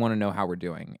they want to know how we're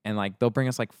doing. And like they'll bring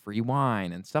us like free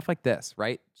wine and stuff like this,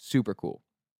 right? Super cool.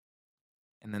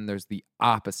 And then there's the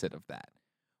opposite of that,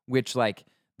 which like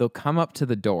they'll come up to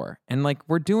the door and like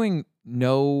we're doing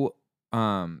no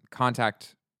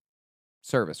contact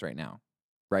service right now,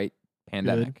 right?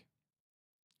 Pandemic.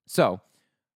 So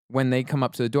when they come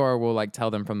up to the door, we'll like tell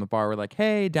them from the bar, we're like,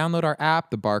 hey, download our app.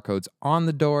 The barcode's on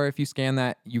the door. If you scan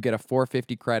that, you get a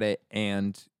 $4.50 credit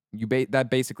and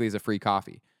that basically is a free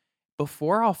coffee.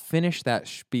 Before I'll finish that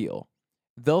spiel,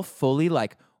 they'll fully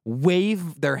like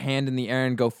wave their hand in the air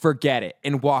and go, forget it,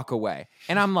 and walk away.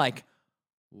 And I'm like,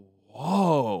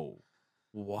 whoa,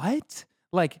 what?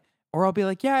 Like, or I'll be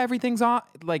like, yeah, everything's on.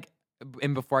 Like,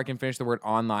 and before I can finish the word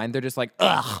online, they're just like,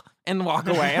 ugh, and walk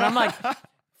away. And I'm like,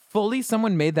 fully,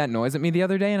 someone made that noise at me the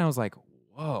other day, and I was like,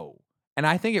 whoa. And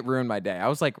I think it ruined my day. I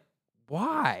was like,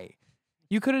 why?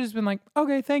 You could have just been like,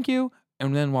 okay, thank you,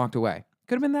 and then walked away.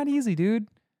 Could have been that easy, dude.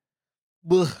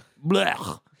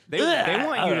 Blech. They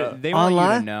want you to they want you to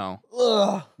Online? know.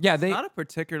 Yeah, It's not a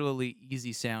particularly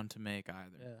easy sound to make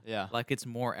either. Yeah. Like it's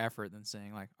more effort than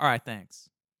saying like, all right, thanks.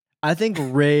 I think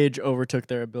rage overtook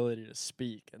their ability to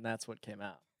speak, and that's what came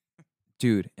out.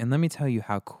 dude. And let me tell you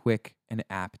how quick an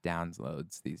app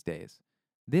downloads these days.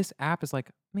 This app is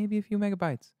like maybe a few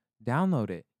megabytes. Download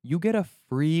it. You get a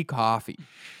free coffee.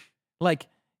 Like,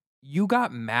 you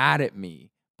got mad at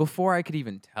me before I could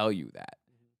even tell you that.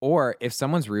 Or if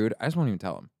someone's rude, I just won't even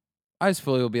tell them. I just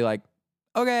fully will be like,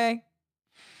 okay,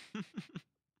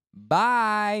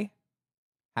 bye.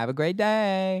 Have a great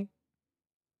day.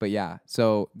 But yeah,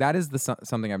 so that is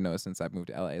something I've noticed since I've moved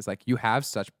to LA is like you have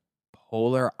such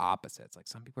polar opposites. Like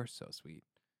some people are so sweet.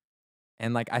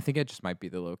 And like I think it just might be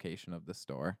the location of the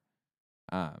store.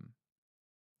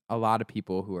 A lot of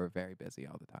people who are very busy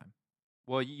all the time.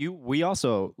 Well, we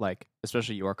also like,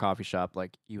 especially your coffee shop,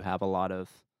 like you have a lot of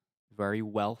very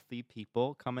wealthy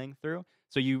people coming through.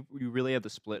 So you really have the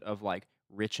split of like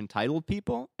rich entitled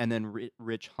people and then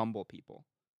rich humble people.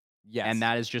 Yes. And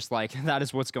that is just like that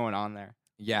is what's going on there.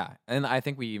 Yeah. And I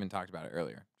think we even talked about it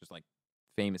earlier. Just like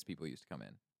famous people used to come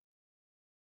in.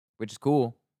 Which is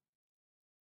cool.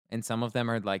 And some of them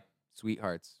are like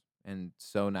sweethearts and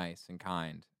so nice and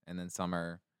kind. And then some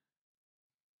are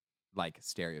like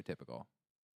stereotypical.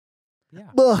 Yeah.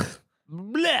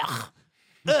 Blech.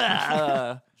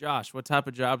 Josh, what type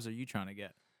of jobs are you trying to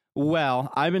get?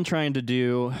 Well, I've been trying to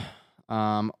do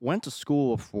went to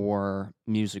school for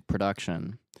music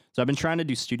production. So I've been trying to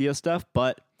do studio stuff,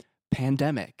 but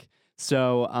pandemic.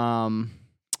 So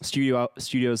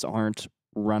studios aren't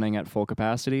running at full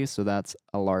capacity, so that's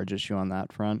a large issue on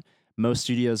that front. Most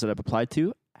studios that I've applied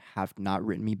to have not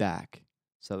written me back.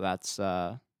 So that's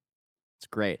it's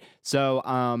great. So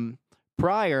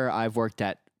prior I've worked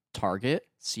at Target,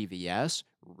 CVS,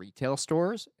 retail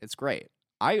stores. It's great.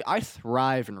 I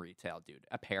thrive in retail, dude.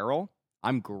 Apparel,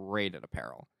 I'm great at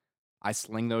apparel. I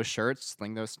sling those shirts,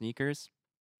 sling those sneakers,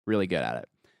 really good at it.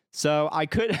 So I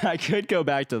could I could go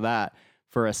back to that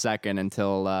for a second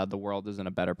until the world is in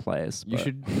a better place. You but-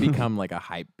 should become like a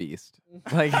hype beast.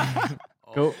 Like,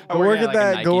 Go Oh, work yeah, at like a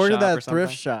that. Nike Go work at shop or that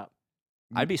thrift something? shop.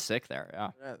 I'd be sick there. Yeah.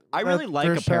 Yeah, I that really like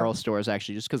thrift shop. apparel stores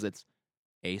actually, just because it's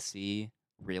AC,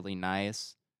 really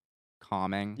nice,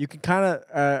 calming. You can kind of,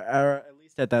 at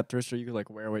least at that thrift store, you can like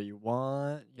wear what you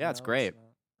want. Yeah, it's great.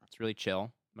 It's really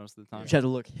chill most of the You time. just have to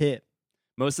look hip.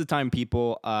 Most of the time,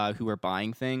 people who are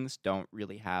buying things don't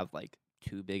really have like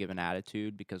too big of an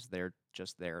attitude because they're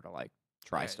just there to like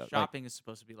try Yeah, stuff. Like, Shopping is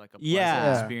supposed to be like a pleasant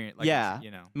Yeah. experience. Like, Yeah. it's,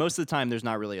 you know. most of the time, there's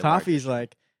not really a large Coffee's issue.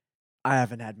 like, I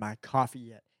haven't had my coffee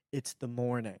yet. It's the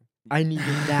morning. I need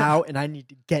it now, and I need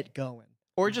to get going.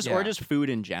 or Yeah. just food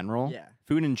in general. Yeah.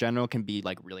 Food in general can be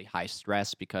like really high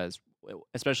stress because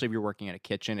especially if you're working in a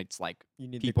kitchen, it's like You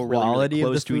need people the really, quality really of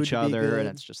close the to food each to be other, and good.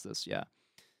 it's just this, yeah.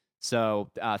 So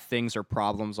things are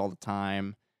problems all the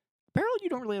time. Apparel, you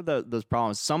don't really have those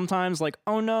problems. Sometimes, like,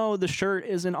 oh no, the shirt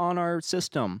isn't on our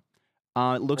system.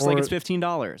 It looks like it's Or-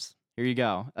 $15. Here you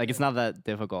go. Like, it's not that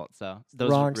difficult. So those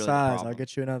are Wrong really the size. I'll problem.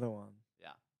 get you another one.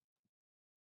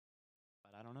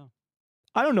 But I don't know.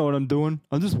 I don't know what I'm doing.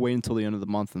 I'll just wait until the end of the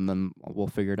month, and then we'll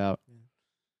figure it out. Yeah.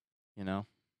 You know.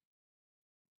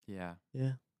 yeah,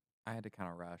 Yeah. I had to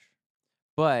kind of rush.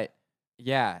 But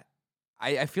yeah,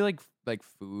 I feel like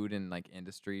food and like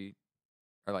industry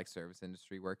or like service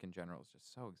industry work in general is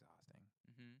just so exhausting.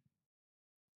 Mhm.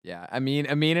 Yeah, I mean,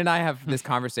 Amin and I have this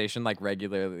conversation like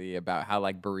regularly about how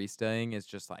like baristaing is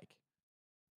just like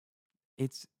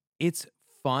it's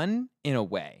fun in a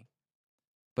way,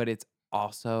 but it's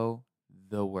also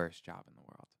the worst job in the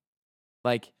world.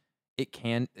 Like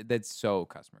that's so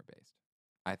customer based,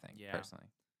 I think, Yeah. personally.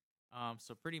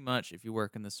 So pretty much, if you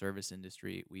work in the service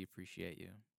industry, we appreciate you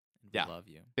and we Yeah. love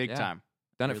you. Big Yeah. time.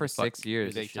 Done it You're for the fuck- 6 you're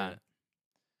years. the Big shit. time.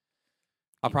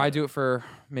 I'll Keep probably it do it for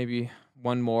maybe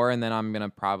one more, and then I'm gonna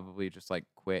probably just like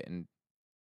quit. And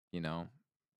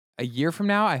a year from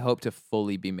now, I hope to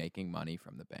fully be making money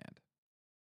from the band.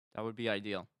 That would be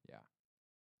ideal.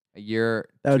 A year,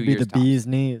 That would 2 be years the tops. bee's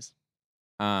knees.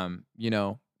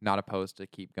 Not opposed to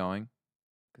keep going,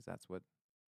 because that's what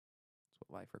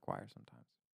life requires sometimes.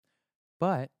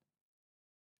 But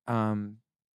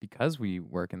because we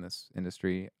work in this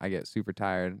industry, I get super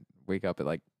tired. Wake up at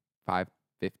like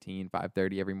 5:15,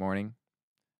 5:30 every morning.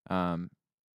 On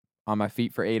my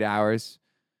feet for 8 hours.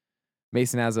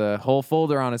 Mason has a whole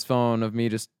folder on his phone of me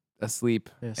just asleep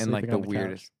Yeah, in like sleeping the on the couch.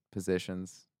 weirdest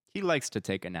positions. He likes to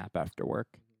take a nap after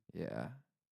work. Yeah.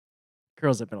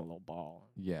 Curls up in a little ball.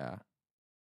 Yeah.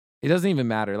 It doesn't even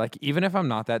matter. Like, even if I'm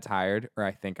not that tired, or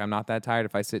I think I'm not that tired,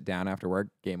 if I sit down after work,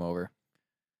 game over.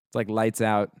 It's like lights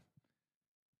out.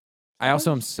 I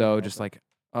also am so just like,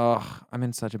 oh, I'm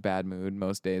in such a bad mood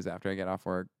most days after I get off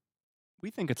work.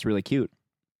 We think it's really cute.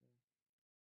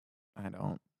 I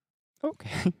don't.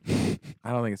 Okay.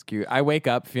 I don't think it's cute. I wake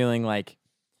up feeling like,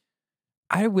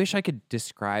 I wish I could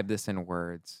describe this in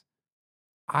words.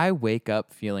 I wake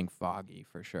up feeling foggy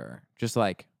for sure. Just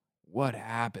like, what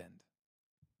happened?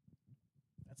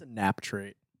 That's a nap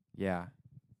trait. Yeah.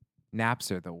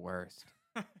 Naps are the worst.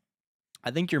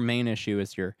 I think your main issue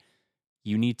is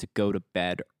you need to go to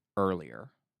bed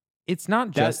earlier. It's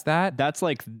not just that. That's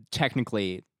like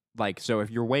technically like, so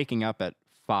if you're waking up at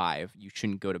 5, you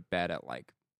shouldn't go to bed at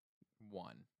like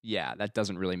 1. yeah, that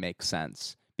doesn't really make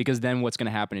sense because then what's going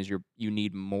to happen is you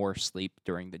need more sleep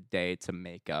during the day to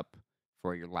make up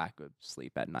for your lack of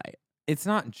sleep at night. It's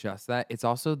not just that. It's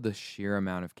also the sheer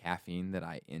amount of caffeine that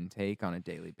I intake on a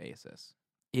daily basis.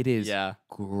 It is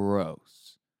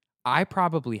gross. I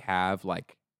probably have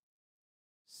like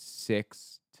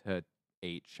 6 to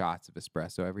 8 shots of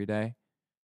espresso every day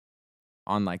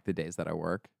on like the days that I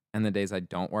work. And the days I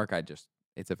don't work,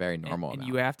 it's a very normal And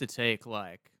amount. you have to take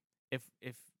like if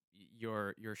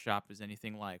your shop is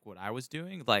anything like what I was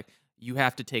doing, like you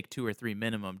have to take 2 or 3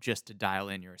 minimum just to dial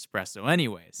in your espresso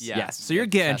anyways. Yeah. Yes. So you're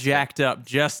getting That's it. jacked up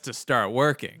just to start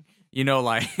working.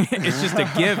 Like it's just a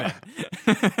given.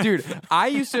 Dude, I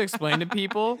used to explain to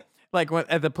people, like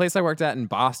at the place I worked at in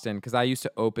Boston, because I used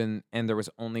to open and there was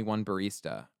only one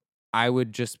barista. I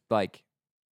would just like,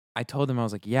 I told them, I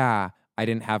was like, yeah, I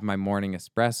didn't have my morning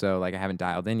espresso. Like I haven't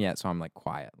dialed in yet. So I'm like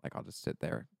quiet. Like I'll just sit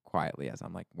there quietly as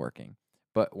I'm like working.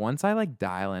 But once I like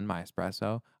dial in my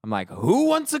espresso, I'm like, who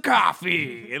wants a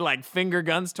coffee? And, like finger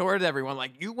guns toward everyone.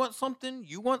 Like, you want something?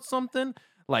 You want something?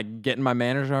 Like getting my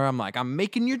manager, I'm like, I'm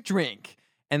making your drink.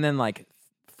 And then like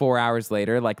 4 hours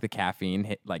later, like the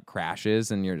caffeine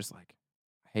crashes and you're just like,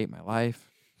 I hate my life.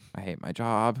 I hate my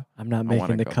job. I'm not I wanna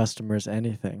making the go. customers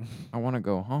anything. I want to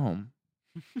go home.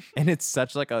 And it's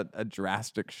such like a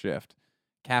drastic shift.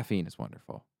 Caffeine is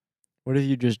wonderful. What if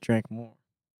you just drank more?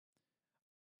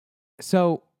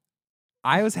 So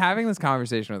I was having this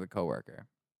conversation with a coworker.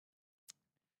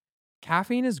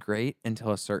 Caffeine is great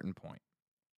until a certain point.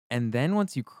 And then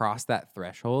once you cross that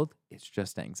threshold, it's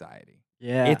just anxiety.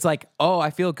 Yeah. It's like, oh,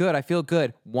 I feel good. I feel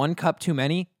good. 1 cup too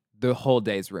many, the whole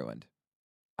day's ruined.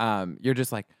 You're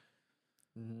just like,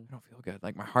 Mhm. I don't feel good.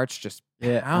 Like my heart's just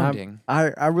Yeah, pounding.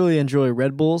 I really enjoy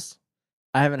Red Bulls.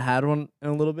 I haven't had one in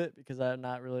a little bit because I have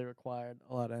not really required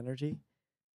a lot of energy.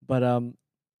 But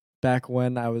back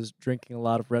when I was drinking a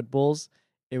lot of Red Bulls,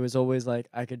 it was always like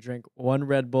I could drink one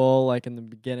Red Bull like in the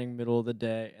beginning, middle of the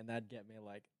day, and that'd get me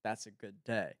like that's a good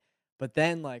day. But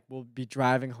then like we'll be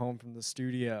driving home from the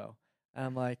studio, and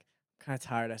I'm like kind of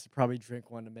tired. I should probably drink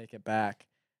one to make it back.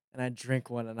 And I drink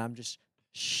one, and I'm just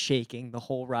shaking the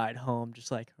whole ride home,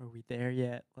 just like, are we there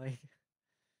yet? Like,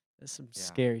 there's some Yeah.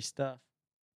 scary stuff.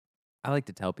 I like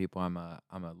to tell people I'm a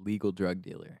legal drug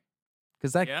dealer.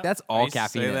 Because Yeah, that's I all used to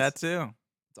caffeine say is. that too.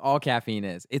 It's all caffeine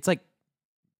is. It's like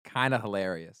kind of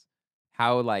hilarious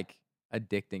how like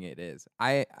addicting it is.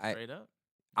 Straight up.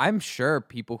 I'm sure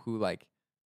people who like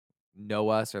know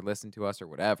us or listen to us or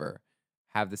whatever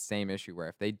have the same issue where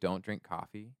if they don't drink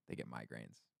coffee, they get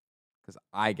migraines. Because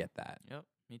I get that. Yep,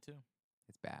 me too.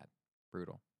 It's bad.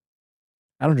 Brutal.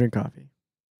 I don't drink coffee.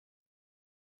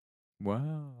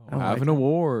 Wow. I don't Have like an it.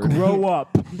 award. Grow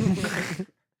up.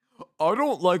 I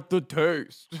don't like the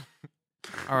taste.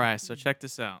 All right, so check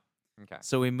this out. Okay.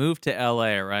 So we moved to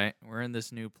LA, right? We're in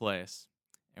this new place,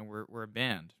 and we're a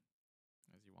band,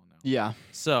 as you all know. Yeah.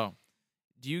 So,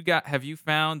 have you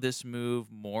found this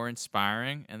move more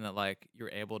inspiring, and that like you're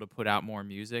able to put out more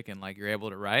music and like you're able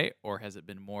to write, or has it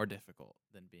been more difficult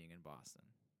than being in Boston?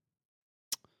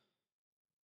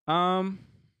 What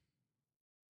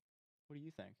do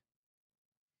you think?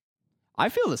 I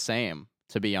feel the same,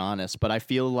 to be honest, but I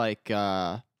feel like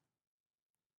I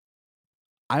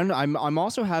don't know. I'm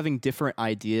also having different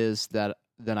ideas than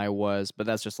I was, but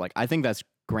that's just like I think that's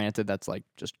granted. That's like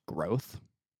just growth,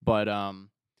 but I'm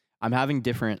having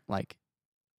different like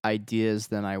ideas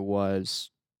than I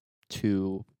was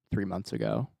 2-3 months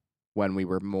ago when we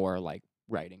were more like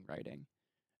writing,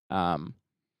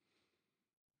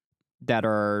 that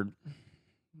are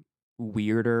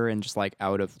weirder and just like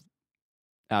out of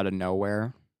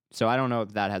nowhere. So I don't know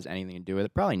if that has anything to do with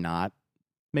it. Probably not.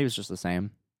 Maybe it's just the same.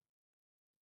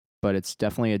 But it's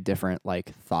definitely a different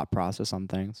like thought process on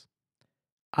things.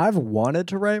 I've wanted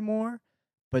to write more,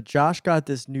 but Josh got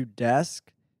this new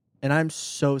desk, and I'm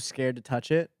so scared to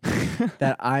touch it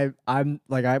that I'm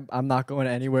not going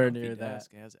anywhere Comfy near that.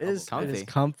 desk, it has It is elbow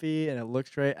comfy and it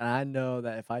looks great, and I know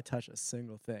that if I touch a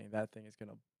single thing, that thing is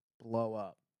gonna blow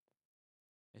up.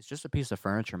 It's just a piece of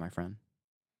furniture, my friend.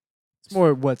 It's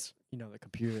more what's the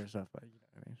computer and stuff, but you know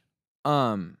what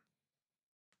I mean.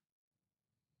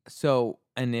 So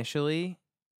initially,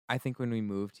 I think when we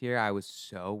moved here, I was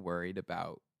so worried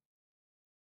about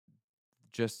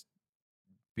just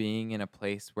being in a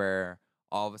place where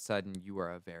all of a sudden you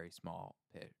are a very small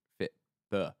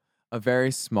a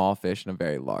very small fish in a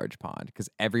very large pond, because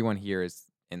everyone here is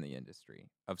in the industry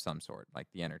of some sort, like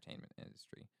the entertainment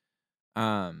industry.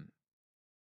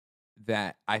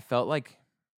 That I felt like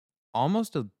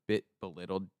almost a bit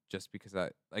belittled just because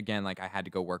I had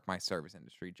to go work my service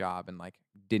industry job and like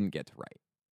didn't get to write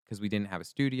because we didn't have a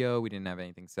studio, we didn't have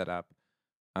anything set up.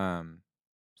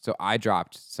 So I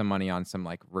dropped some money on some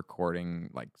like recording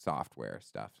like software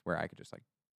stuff where I could just like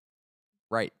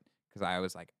write, because I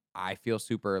was like, I feel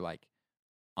super like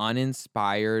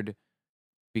uninspired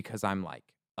because I'm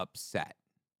like upset.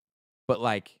 But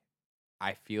like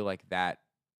I feel like that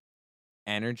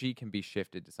energy can be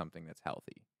shifted to something that's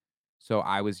healthy. So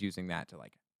I was using that to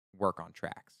like work on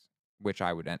tracks, which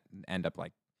I would end up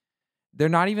like, they're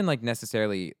not even like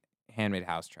necessarily Handmade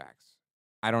House tracks.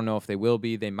 I don't know if they will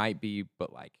be, they might be,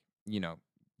 but like,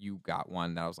 you got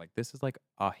one that I was like, this is like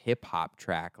a hip hop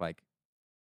track, like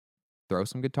throw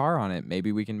some guitar on it.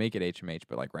 Maybe we can make it HMH,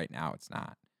 but like right now it's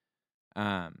not.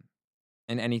 And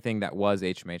anything that was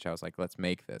HMH, I was like, let's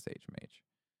make this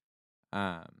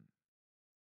HMH.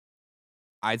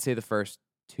 I'd say the first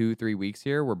 2-3 weeks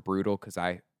here were brutal because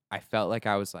I felt like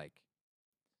I was like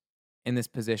in this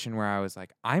position where I was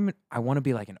like, I want to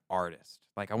be like an artist.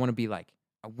 Like I want to be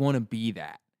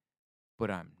that,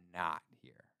 but I'm not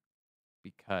here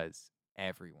because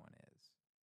everyone is.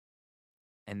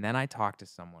 And then I talked to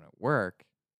someone at work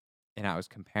and I was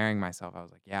comparing myself. I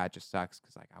was like, yeah, it just sucks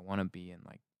because like I want to be in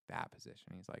like that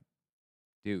position. He's like,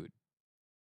 dude,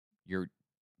 you're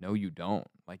no, you don't.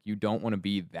 Like, you don't want to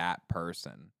be that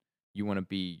person. You want to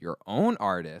be your own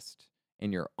artist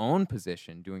in your own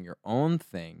position, doing your own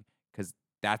thing, because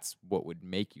that's what would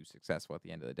make you successful at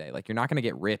the end of the day. Like, you're not going to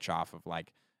get rich off of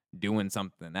like doing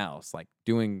something else, like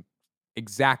doing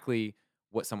exactly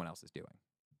what someone else is doing.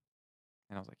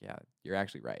 And I was like, yeah, you're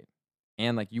actually right.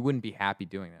 And like, you wouldn't be happy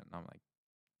doing it. And I'm like,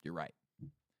 you're right.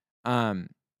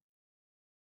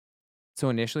 So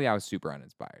initially I was super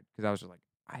uninspired because I was just like,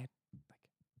 I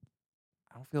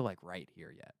don't feel like right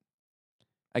here yet.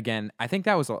 Again, I think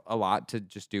that was a lot to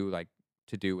just do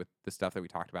with the stuff that we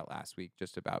talked about last week,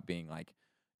 just about being like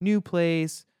new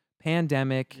place,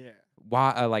 pandemic,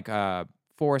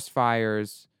 forest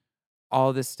fires,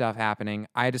 all this stuff happening.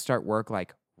 I had to start work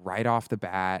like right off the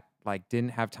bat, like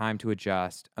didn't have time to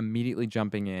adjust, immediately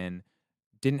jumping in,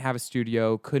 didn't have a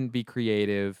studio, couldn't be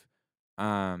creative.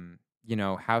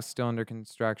 House still under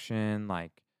construction,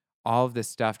 like all of this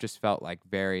stuff just felt like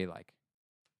very like,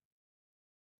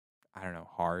 I don't know,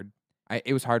 hard.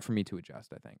 It was hard for me to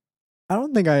adjust, I think. I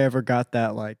don't think I ever got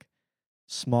that like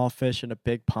small fish in a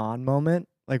big pond moment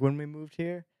like when we moved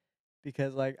here,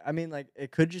 because like I mean like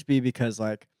it could just be because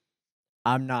like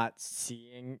I'm not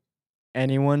seeing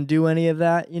anyone do any of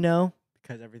that,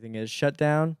 because everything is shut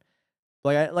down.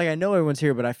 I know everyone's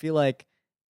here, but I feel like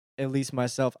at least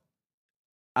myself,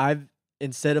 I've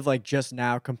instead of like just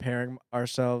now comparing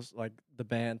ourselves like the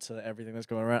band to everything that's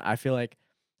going around, I feel like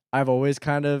I've always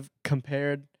kind of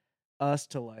compared us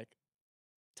to like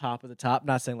top of the top.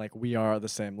 Not saying like we are the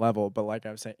same level, but like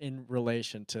I was saying, in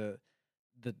relation to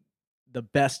the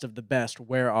best of the best,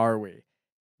 where are we?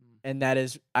 And that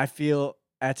is, I feel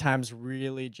at times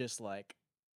really just like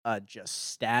just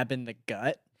stab in the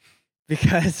gut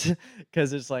because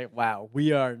it's like, wow,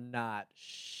 we are not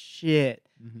shit.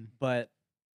 But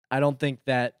I don't think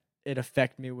that it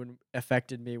affected me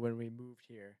when we moved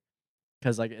here,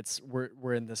 because like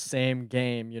we're in the same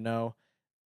game,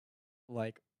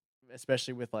 like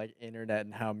especially with like internet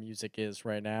and how music is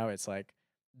right now. It's like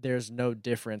there's no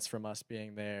difference from us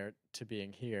being there to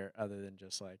being here, other than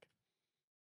just like,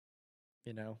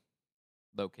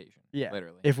 Location. yeah.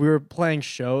 Literally. If we were playing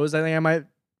shows, I think I might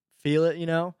feel it,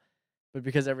 but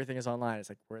because everything is online, it's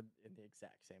like we're in the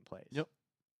exact same place. Yep.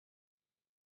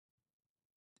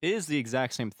 It is the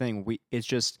exact same thing. It's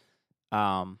just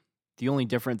the only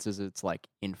difference is it's like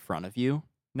in front of you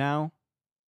now,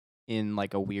 in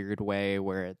like a weird way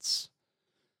where it's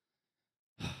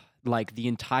like the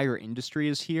entire industry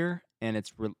is here, and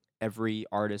it's every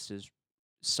artist is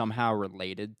somehow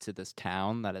related to this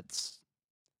town, that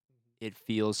it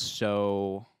feels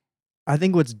so. I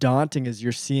think what's daunting is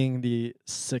you're seeing the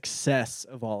success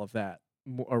of all of that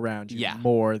around you, Yeah.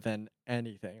 more than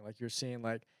anything. Like you're seeing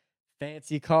like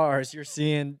fancy cars, you're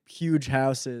seeing huge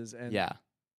houses, and Yeah.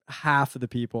 half of the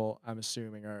people, I'm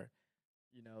assuming, are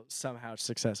somehow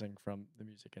successing from the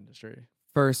music industry.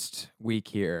 First week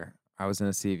here, I was in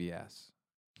a CVS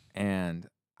and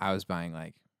I was buying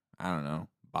like, I don't know,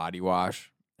 body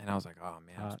wash. And I was like, oh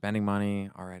man, I'm spending money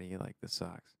already. Like, this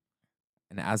sucks.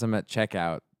 And as I'm at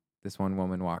checkout, this one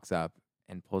woman walks up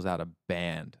and pulls out a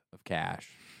band of cash.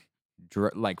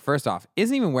 Like, first off,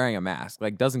 isn't even wearing a mask.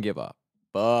 Like, doesn't give a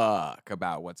fuck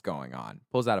about what's going on.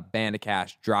 Pulls out a band of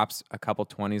cash, drops a couple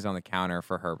 20s on the counter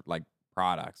for her like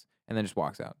products, and then just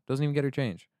walks out. Doesn't even get her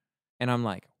change. And I'm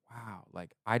like, wow,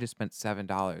 like I just spent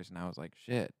 $7, and I was like,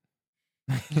 shit.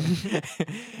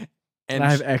 Can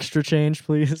I have extra change,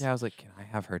 please? Yeah, I was like, can I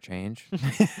have her change?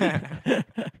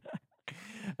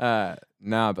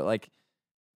 No, but like,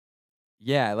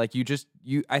 yeah, like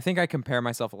I think I compare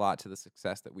myself a lot to the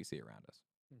success that we see around us.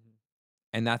 Mhm.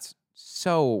 And that's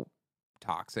so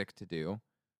toxic to do.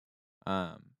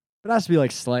 But it has to be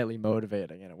like slightly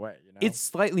motivating in a way, It's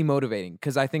slightly motivating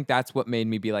because I think that's what made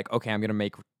me be like, okay, I'm going to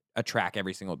make a track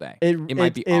every single day. It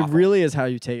might be It awful. really is how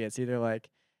you take it. It's either like,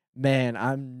 man,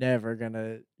 I'm never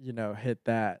gonna, hit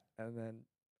that, and then,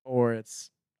 or it's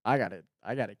I gotta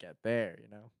get there,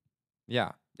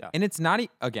 Yeah. Yeah. And it's not,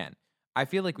 again, I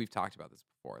feel like we've talked about this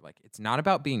before. Like, it's not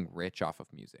about being rich off of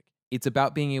music. It's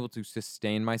about being able to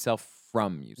sustain myself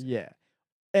from music. Yeah.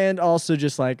 And also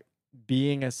just like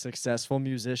being a successful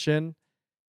musician,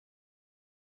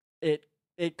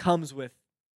 it comes with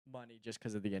money just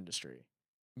because of the industry.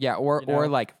 Yeah. Or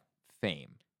like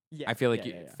fame. Yeah. I feel like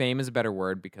yeah. fame is a better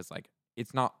word because like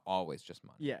it's not always just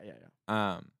money.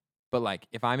 Yeah. But like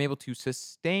if I'm able to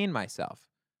sustain myself,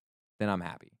 then I'm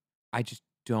happy. I just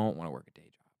don't want to work a day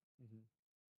job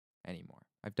anymore.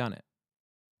 I've done it.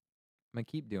 I'm gonna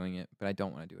keep doing it, but I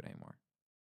don't want to do it anymore.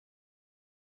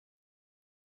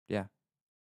 Yeah.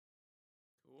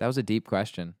 That was a deep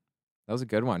question. That was a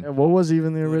good one. What was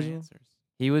even the Good original? answers.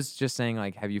 He was just saying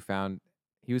like, have you found?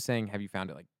 He was saying, have you found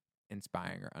it like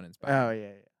inspiring or uninspiring? Oh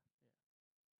yeah.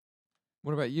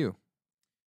 What about you?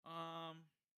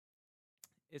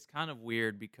 It's kind of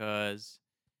weird because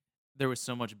there was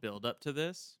so much build up to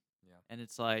this. Yeah. And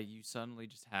it's like you suddenly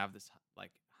just have this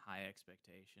like high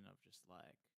expectation of just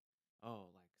like, oh,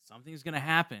 like something's gonna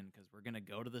happen because we're gonna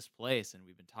go to this place and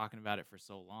we've been talking about it for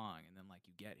so long, and then like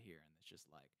you get here and it's just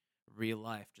like real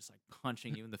life just like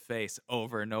punching you in the face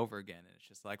over and over again, and it's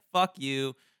just like fuck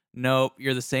you, nope,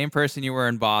 you're the same person you were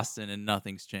in Boston and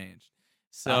nothing's changed.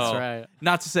 So That's right.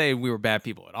 not to say we were bad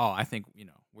people at all. I think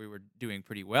we were doing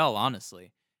pretty well,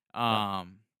 honestly.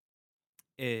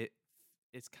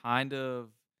 It's kind of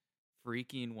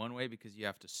freaky in one way because you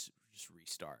have to just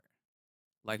restart.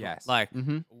 Like, Yes.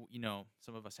 Mm-hmm.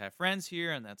 Some of us have friends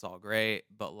here, and that's all great.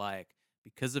 But like,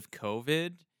 because of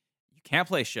COVID, you can't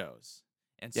play shows,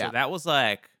 and so Yeah. that was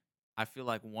like, I feel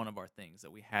like one of our things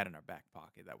that we had in our back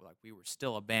pocket that we were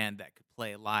still a band that could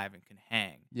play live and can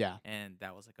hang, Yeah. and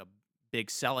that was like a big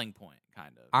selling point,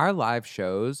 kind of. Our live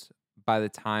shows, by the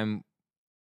time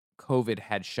COVID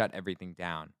had shut everything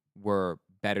down, were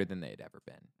better than they had ever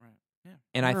been. Right. Yeah.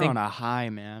 And We I were think on a high,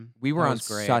 man. we were That on was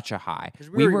great. such a high. 'Cause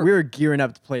we were gearing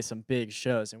up to play some big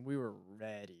shows, and we were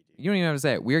ready. Dude. You don't even have to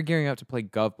say it. We were gearing up to play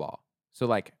Gov Ball. So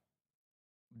like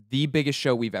the biggest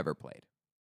show we've ever played.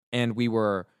 And we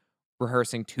were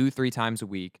rehearsing 2-3 times a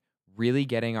week, really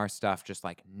getting our stuff just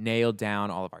like nailed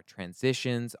down, all of our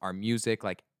transitions, our music,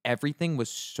 like everything was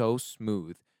so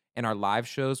smooth. And our live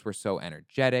shows were so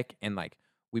energetic. And like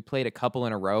we played a couple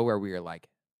in a row where we were like,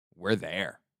 we're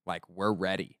there. Like we're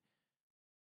ready.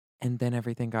 And then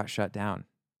everything got shut down.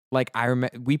 Like I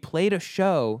remember we played a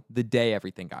show the day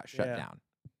everything got shut Yeah. down.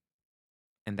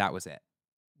 And that was it.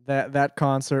 That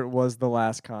concert was the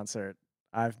last concert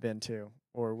I've been to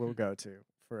or will go to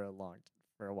for a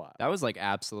while. That was like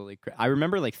absolutely. I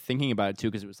remember like thinking about it too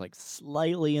because it was like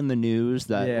slightly in the news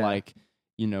that Yeah. like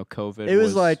COVID. It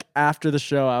was like after the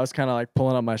show, I was kind of like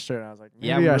pulling up my shirt, and I was like, maybe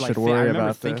yeah, we I were, should like, worry I remember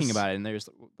about thinking this. about it, and there's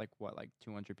like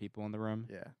 200 people in the room.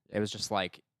 Yeah. It was just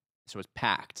like so it was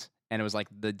packed, and it was like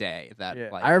the day that Yeah.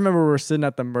 like I remember we were sitting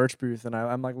at the merch booth, and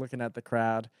I'm like looking at the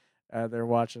crowd. They're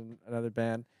watching another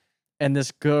band, and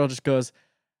this girl just goes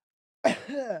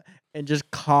and just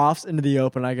coughs into the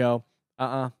open. I go,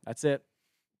 that's it.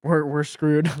 We're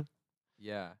screwed.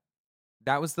 Yeah.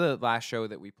 That was the last show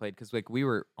that we played because like we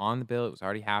were on the bill. It was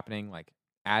already happening. Like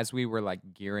as we were like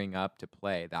gearing up to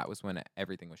play, that was when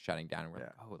everything was shutting down. And we're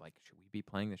like, oh, like should we be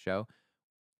playing the show?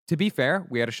 To be fair,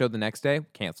 we had a show the next day,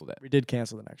 canceled it We did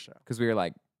cancel the next show. because we were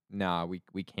like, nah, we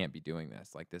can't be doing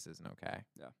this. Like this isn't okay.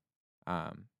 Yeah.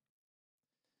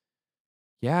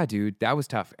 Yeah, dude, that was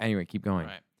tough. Anyway, keep going.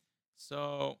 Right.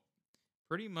 So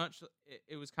pretty much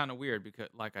it was kind of weird because,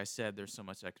 like I said, there's so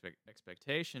much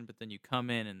expectation, but then you come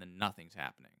in and then nothing's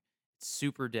happening. It's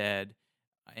super dead,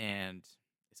 and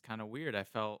it's kind of weird. I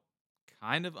felt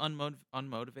kind of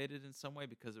unmotivated in some way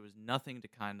because there was nothing to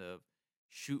kind of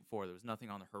shoot for. There was nothing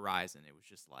on the horizon. It was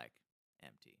just like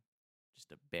empty,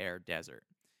 just a bare desert.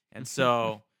 And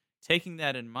so taking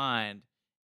that in mind,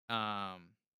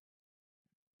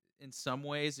 in some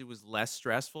ways it was less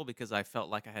stressful because I felt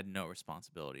like I had no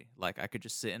responsibility. Like I could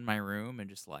just sit in my room and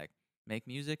just like make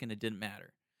music and it didn't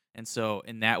matter. And so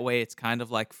in that way it's kind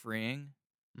of like freeing.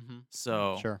 Mm-hmm.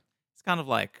 So Sure. it's kind of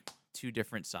like two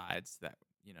different sides that,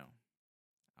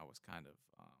 I was kind of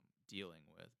dealing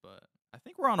with. But I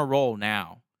think we're on a roll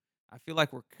now. I feel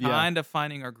like we're Yeah. kind of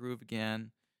finding our groove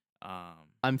again.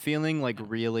 I'm feeling like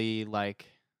really like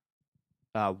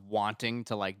wanting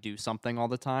to like do something all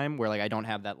the time where like I don't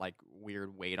have that like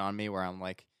weird weight on me where I'm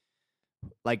like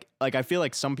I feel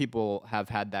like some people have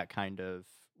had that kind of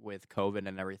with COVID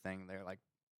and everything. They're like,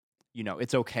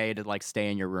 it's okay to like stay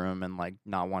in your room and like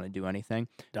not want to do anything.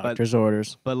 Doctor's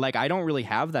orders. But like I don't really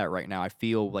have that right now. I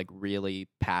feel like really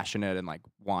passionate and like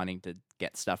wanting to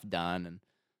get stuff done, and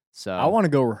so I want to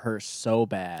go rehearse so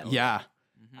bad. Yeah.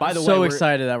 mhm. By the so way,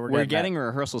 excited that we're we're getting a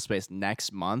rehearsal space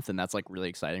next month, and that's like really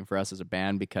exciting for us as a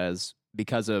band because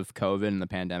of COVID and the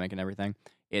pandemic and everything.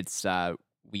 It's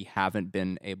we haven't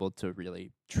been able to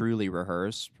really truly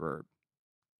rehearse for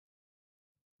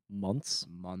months.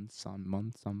 months on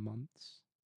months on months.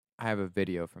 I have a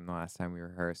video from the last time we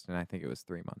rehearsed, and I think it was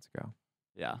 3 months ago.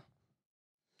 Yeah.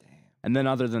 Damn. And then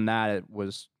other than that, it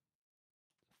was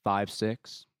 5,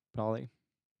 6 probably.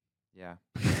 Yeah.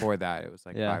 Before that, it was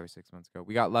like Yeah. 5 or 6 months ago.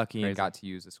 We got lucky Crazy. and got to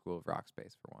use the School of Rock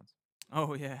space for once.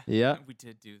 Oh yeah. Yeah. We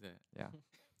did do that.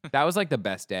 That was like the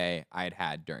best day I'd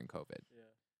had during COVID.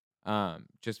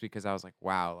 Just because I was like,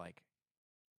 wow, like,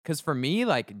 because for me,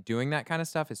 like doing that kind of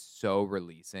stuff is so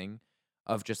releasing.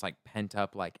 of just like pent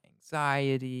up like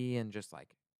anxiety and just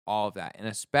like all of that. And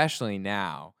especially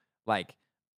now, like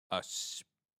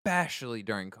especially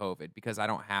during COVID, because I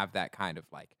don't have that kind of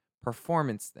like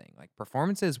performance thing. Like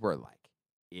performances were like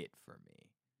it for me.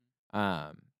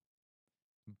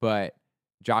 But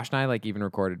Josh and I like even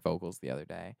recorded vocals the other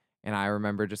day, and I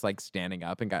remember just like standing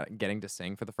up and getting to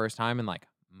sing for the first time in like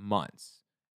months.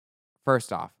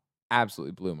 First off,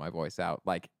 absolutely blew my voice out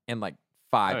like in like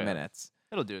 5 Oh, yeah. minutes.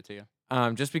 It'll do it to you.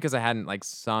 Just because I hadn't like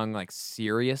sung like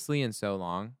seriously in so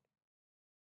long.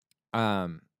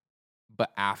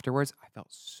 But afterwards I felt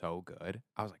so good.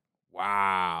 I was like,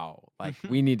 wow, like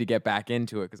we need to get back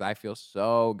into it because I feel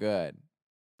so good.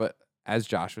 But as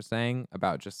Josh was saying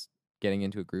about just getting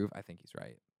into a groove, I think he's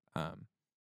right.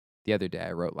 The other day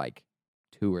I wrote like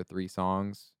 2 or 3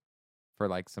 songs for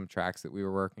like some tracks that we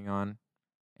were working on,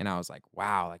 and I was like,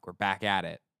 wow, like we're back at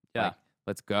it. Yeah. Like,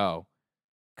 let's go.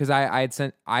 Because I had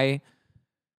sent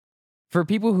for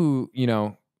people who, you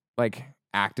know, like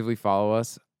actively follow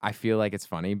us, I feel like it's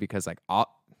funny because like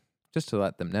just to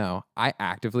let them know, I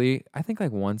think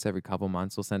like once every couple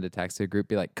months we'll send a text to a group,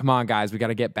 be like, come on guys, we got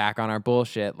to get back on our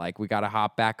bullshit. Like we got to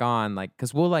hop back on, like,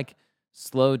 cause we'll like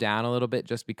slow down a little bit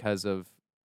just because of,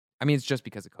 I mean, it's just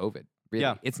because of COVID. Really.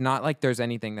 Yeah. It's not like there's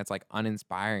anything that's like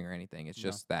uninspiring or anything. It's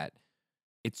just that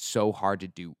it's so hard to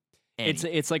do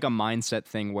anything. It's like a mindset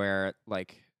thing where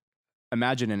like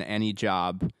imagine in any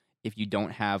job, if you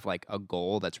don't have like a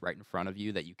goal that's right in front of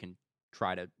you that you can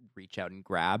try to reach out and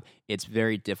grab, it's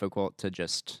very difficult to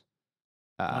just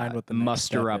Find what the next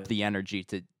muster step up is. the energy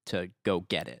to go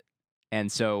get it. And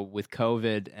so with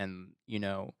COVID and, you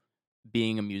know,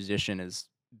 being a musician is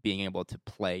being able to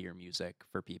play your music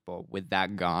for people. With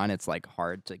that gone, it's like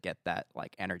hard to get that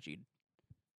like energy,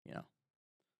 you know.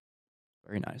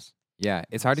 Very nice. Yeah,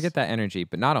 it's hard to get that energy.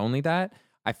 But not only that,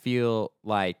 I feel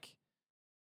like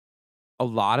a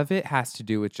lot of it has to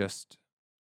do with just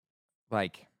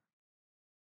like,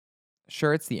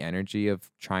 sure, it's the energy of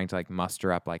trying to like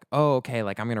muster up like, oh, okay,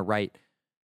 like I'm going to write.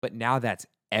 But now that's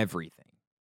everything.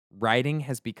 Writing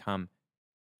has become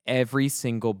every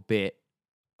single bit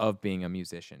of being a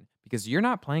musician because you're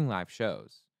not playing live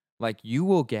shows. Like you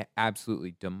will get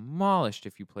absolutely demolished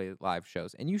if you play live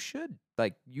shows, and you should.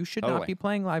 Like you should not Totally. be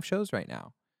playing live shows right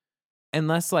now,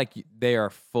 unless like they are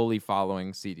fully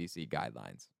following CDC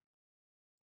guidelines.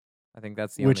 I think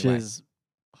that's the which only way. is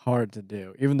hard to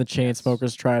do. Even the chain Yes.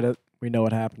 smokers tried it. We know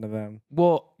what happened to them.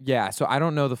 Well, yeah. So I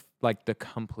don't know the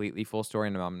completely full story,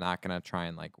 and I'm not gonna try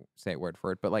and like say it word for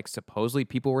word. But like supposedly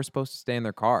people were supposed to stay in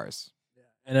their cars.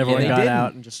 And everyone they got out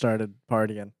didn't. and just started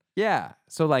partying. Yeah.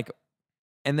 So like,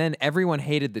 and then everyone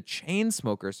hated the chain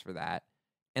smokers for that.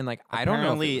 And like, I don't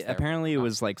know. If it was their Apparently, it fault.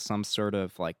 was like some sort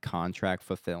of like contract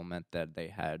fulfillment that they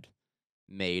had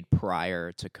made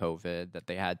prior to COVID that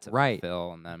they had to Right.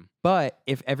 fulfill, and then But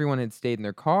if everyone had stayed in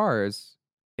their cars,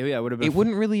 yeah, it would have been. it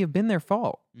wouldn't really have been their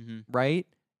fault, Mm-hmm. right?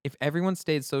 If everyone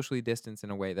stayed socially distanced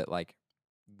in a way that like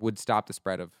would stop the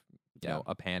spread of you know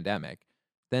a pandemic,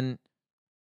 then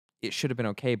it should have been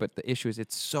okay. But the issue is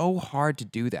it's so hard to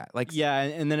do that. Like Yeah,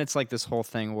 and then it's like this whole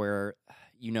thing where,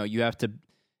 you know, you have to,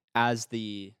 as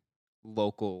the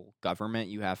local government,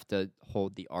 you have to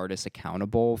hold the artists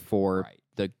accountable for Right.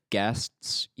 the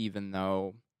guests, even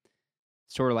though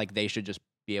sort of like they should just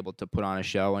be able to put on a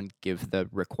show and give the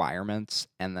requirements.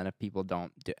 And then if people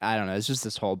don't do, I don't know, it's just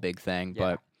this whole big thing. Yeah.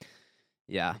 But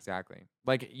yeah. Exactly.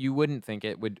 Like you wouldn't think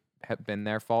it would have been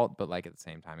their fault, but like at the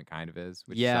same time, it kind of is,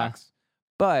 which Yeah. sucks.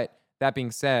 But that being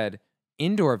said,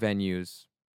 indoor venues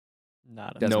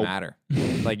Not doesn't Nope. matter.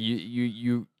 Like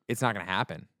you, it's not gonna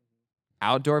happen.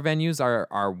 Outdoor venues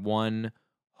are one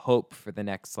hope for the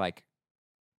next like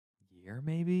year,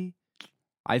 maybe.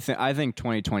 I think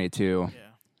 2022,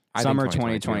 Yeah. I think summer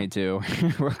 2022.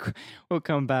 2022, we'll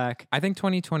come back. I think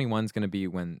 2021 is gonna be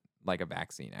when like a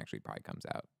vaccine actually probably comes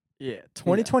out. Yeah,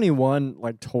 2021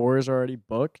 like tours are already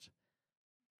booked.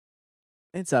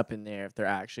 It's up in there if they're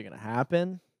actually gonna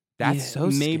happen. That's Yeah, so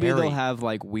maybe scary. they'll have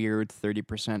like weird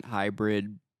 30%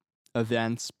 hybrid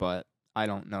events, but I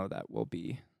don't know that we'll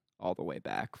be all the way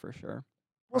back for sure.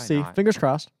 We'll Why see. not? Fingers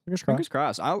crossed. Fingers crossed. Fingers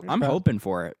crossed. Fingers I'm crossed. hoping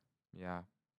for it. Yeah,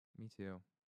 me too.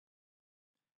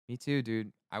 Me too,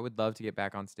 dude. I would love to get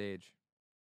back on stage.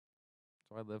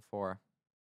 That's what I live for.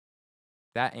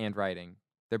 That and writing.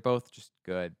 They're both just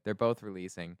good. They're both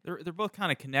releasing. They're both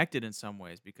kind of connected in some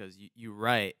ways because you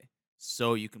write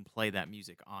so you can play that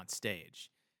music on stage.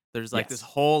 There's like this Yes.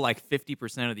 whole like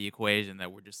 50% of the equation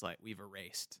that we're just like we've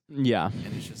erased, Yeah.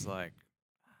 and it's just like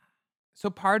So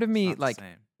part of it's me, not the like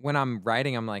same. when I'm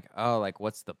writing, I'm like, oh, like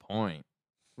what's the point?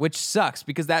 Which sucks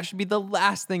because that should be the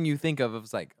last thing you think of.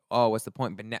 It's like, oh, what's the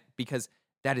point? But because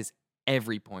that is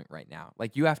every point right now.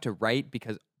 Like you have to write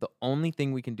because the only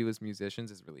thing we can do as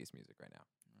musicians is release music right now.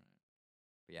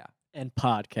 Yeah. And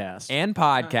podcast. And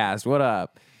podcast. What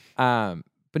up?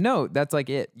 But no, that's like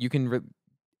it. You can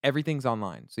everything's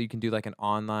online. So you can do like an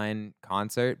online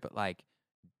concert, but like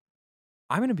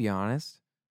I'm going to be honest,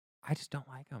 I just don't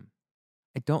like them.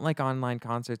 I don't like online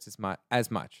concerts as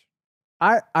much.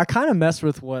 I kind of mess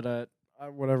with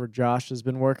whatever Josh has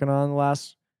been working on the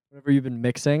last whatever you've been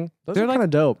mixing. Those They're are like- kind of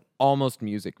dope. Almost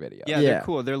music videos. Yeah, Yeah. they're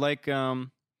cool. They're like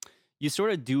you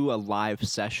sort of do a live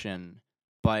session,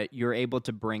 but you're able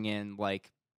to bring in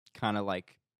like kind of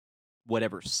like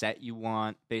whatever set you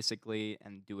want basically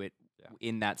and do it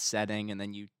in that setting, and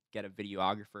then you get a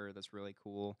videographer that's really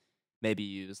cool. Maybe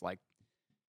use like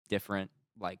different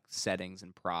like settings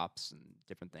and props and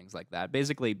different things like that.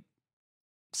 Basically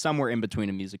somewhere in between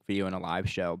a music video and a live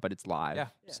show, but it's live. Yeah.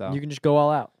 So You can just go all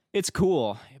out. it's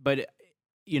cool, but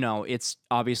you know, it's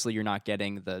obviously you're not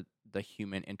getting the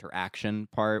human interaction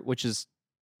part, which is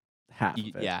Half of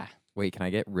it. yeah. Wait, can I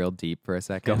get real deep for a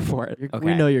second? Go for it. We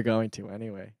Okay. know you're going to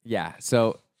anyway. Yeah.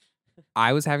 So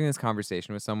I was having this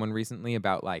conversation with someone recently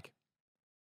about like,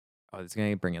 oh, it's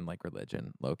gonna bring in like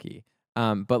religion, low key.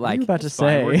 But What are like you about to it's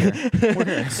fine. We're say? here. We're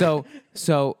here.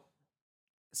 so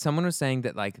someone was saying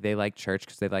that like they like church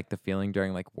because they like the feeling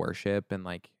during like worship and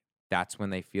like that's when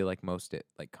they feel like most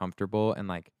like comfortable. And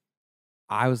like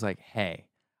I was like, hey,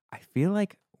 I feel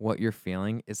like what you're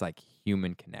feeling is like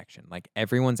human connection. Like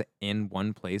everyone's in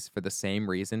one place for the same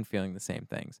reason, feeling the same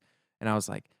things. And I was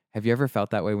like, have you ever felt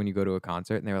that way when you go to a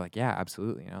concert? And they were like, yeah,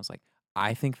 absolutely. And I was like,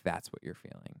 I think that's what you're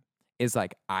feeling. Is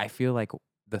like I feel like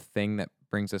the thing that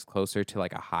brings us closer to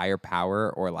like a higher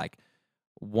power or like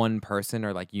one person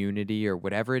or like unity or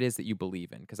whatever it is that you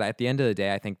believe in. Because at the end of the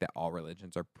day, I think that all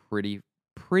religions are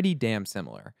pretty damn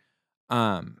similar.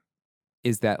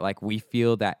 Is that like we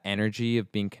feel that energy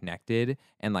of being connected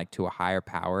and like to a higher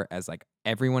power as like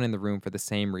everyone in the room for the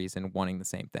same reason, wanting the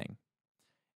same thing.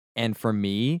 And for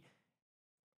me,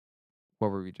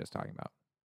 what were we just talking about?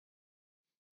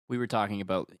 We were talking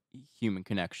about human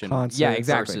connection. Concerts Yeah,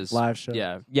 exactly. versus- Live shows.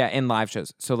 Yeah. Yeah, in live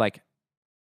shows. So like,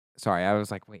 sorry, I was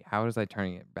like, wait, how was I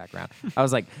turning it back around? I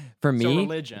was like, for me, So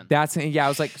religion. that's I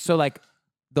was like, so like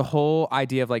the whole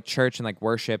idea of like church and like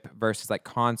worship versus like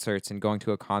concerts and going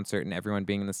to a concert and everyone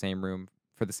being in the same room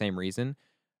for the same reason.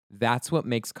 That's what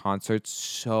makes concerts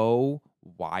so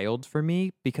wild for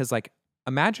me because like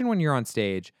imagine when you're on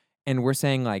stage and we're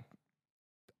saying like,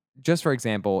 just for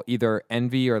example, either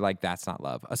Envy or like That's Not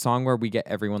Love, a song where we get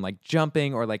everyone like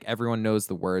jumping or like everyone knows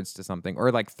the words to something or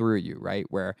like Through You, right?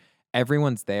 Where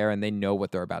everyone's there and they know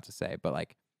what they're about to say. But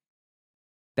like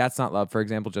That's Not Love, for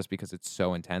example, just because it's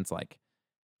so intense, like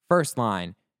first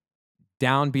line,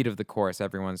 downbeat of the chorus,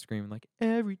 everyone's screaming like,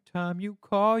 every time you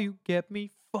call, you get me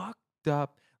fucked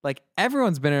up. Like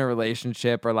everyone's been in a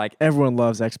relationship or like Everyone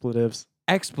loves expletives.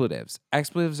 expletives.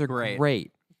 Expletives are Great.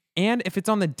 great. And if it's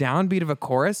on the downbeat of a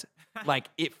chorus, like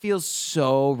it feels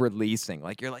so releasing.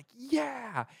 Like you're like,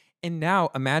 yeah. And now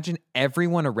imagine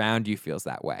everyone around you feels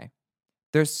that way.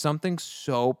 There's something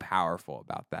so powerful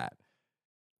about that.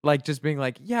 Like just being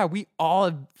like, yeah, we all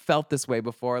have felt this way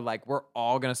before. Like we're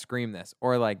all gonna scream this.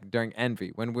 Or like during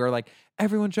Envy, when we were like,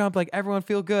 everyone jump, like everyone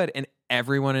feel good, and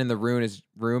everyone in the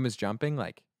room is jumping.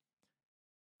 Like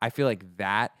I feel like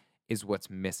that is what's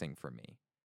missing for me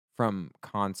from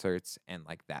concerts and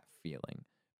like that feeling.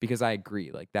 Because I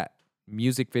agree, like that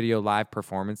music video live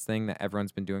performance thing that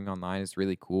everyone's been doing online is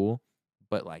really cool,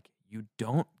 but like you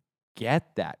don't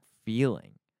get that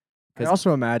feeling. I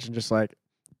also imagine just like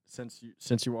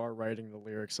since you are writing the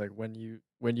lyrics, like when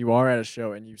you are at a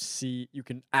show and you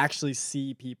can actually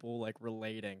see people like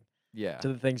relating Yeah. to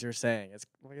the things you're saying.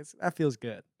 That feels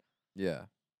good. Yeah.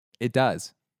 It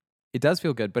does. It does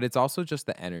feel good, but it's also just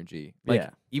the energy. Like Yeah.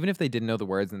 even if they didn't know the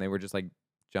words and they were just like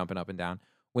jumping up and down.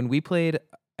 When we played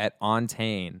at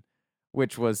Ontane,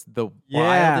 which was the Yeah.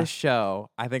 wildest show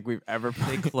I think we've ever They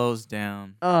played. closed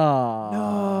down. Oh,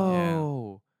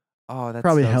 No. Oh, that's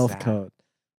probably so health sad. code.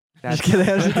 That's, Just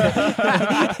kidding.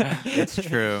 It's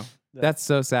true. That's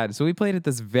so sad. So we played at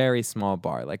this very small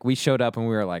bar. Like we showed up and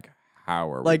we were like,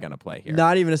 how are we Like, gonna play here?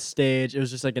 Not even a stage. It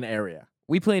was just like an area.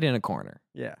 We played in a corner.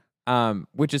 Yeah.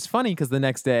 Which is funny because the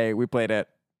next day we played at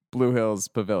Blue Hills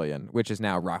Pavilion, which is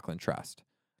now Rockland Trust.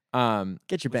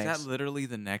 Get your Was banks. that literally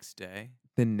the next day?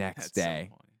 The next That's so day.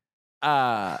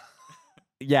 funny.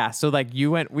 Yeah, so like we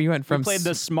went from We played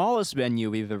the s- smallest venue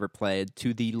we've ever played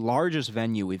to the largest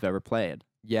venue we've ever played.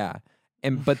 yeah.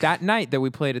 And but that night that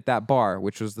we played at that bar,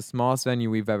 which was the smallest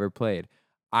venue we've ever played,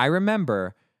 I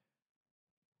remember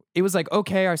it was like,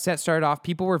 okay, our set started off,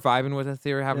 people were vibing with us,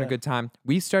 they were having a Yeah. good time.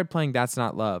 We started playing That's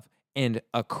Not Love. and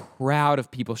a crowd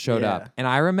of people showed Yeah. up. And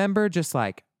I remember just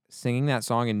like singing that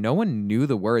song and no one knew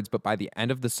the words, but by the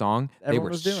end of the song, they Everyone were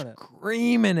was doing it.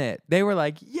 screaming it. They were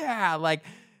like, yeah, like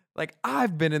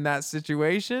I've been in that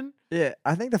situation. Yeah,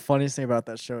 I think the funniest thing about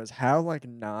that show is how like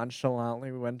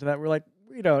nonchalantly we went to that. We're like,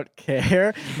 we don't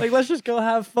care. Like, let's just go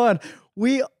have fun.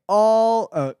 We all.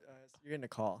 Oh, you're getting a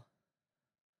call.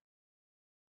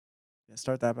 Yeah,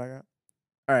 start that back up.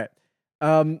 All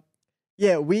right.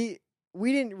 Yeah, we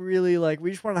didn't really like.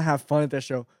 We just want to have fun at this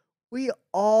show. We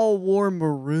all wore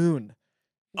maroon.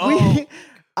 Oh.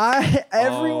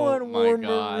 Everyone my wore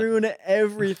God. maroon at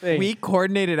everything. We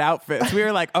coordinated outfits. We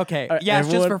were like, okay, yeah, it's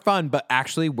just everyone- for fun, but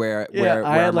actually wear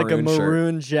I had like a maroon shirt.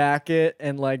 maroon jacket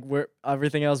and like wear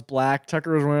everything else black.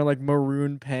 Tucker was wearing like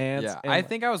maroon pants. Yeah, and, I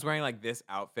think I was wearing like this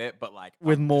outfit, but like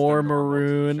with just a more normal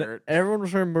maroon. t-shirt. Everyone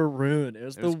was wearing maroon. It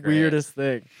was It was the great. weirdest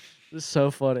thing. It was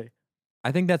so funny.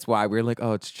 I think that's why we were like,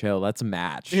 oh, it's chill. Let's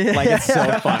match. Like it's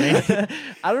so funny.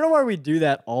 I don't know why we do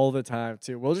that all the time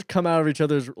too. We'll just come out of each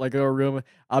other's like our room.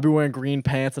 I'll be wearing green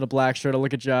pants and a black shirt. I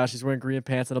look at Josh. He's wearing green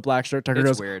pants and a black shirt. Tucker It's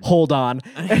goes, weird. "Hold on,"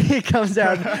 and he comes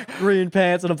out in green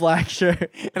pants and a black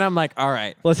shirt. And I'm like, all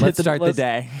right, Let's let's, hit the- start let's- the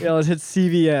day. Yeah, let's hit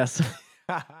CVS.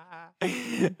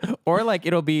 Or like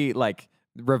it'll be like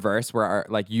reverse where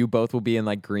like you both will be in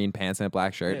like green pants and a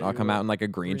black shirt, Yeah, and I'll you come will. out in like a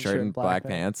green shirt and black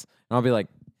pants. pants, and I'll be like,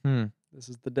 This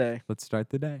is the day. let's start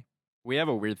the day. We have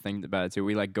a weird thing about it too.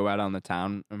 We like go out on the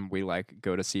town and we like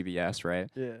go to CVS, right?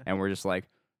 Yeah. And we're just like,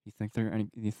 you think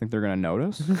they're gonna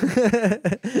notice?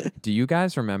 Do you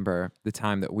guys remember the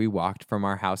time that we walked from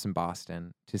our house in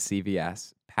Boston to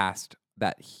CVS past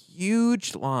that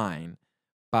huge line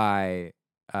by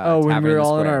Oh, when Tavern we in were the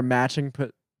all in Square? our matching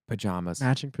pajamas,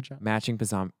 pajamas. matching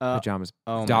Uh, pajamas,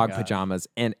 oh my dog gosh. pajamas,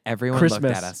 and everyone looked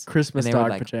at us. Christmas and they were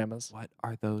dog like, pajamas. What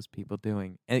are those people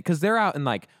doing? And because they're out in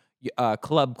like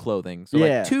club clothing, so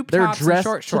Yeah, like tube they're tops and dressed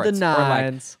short to shorts, the or like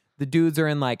nines. the dudes are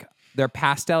in like their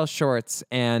pastel shorts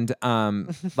and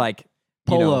like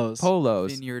you know,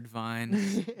 polos. Vineyard vine.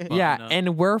 Yeah, button up.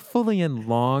 and we're fully in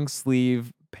long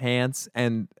sleeve pants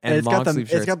and it's long got the sleeve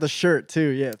shirts. it's got the shirt too.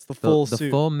 Yeah, it's the the, full the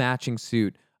suit. full matching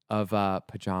suit of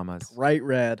pajamas, Bright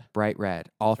red. bright red.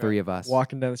 All three of us.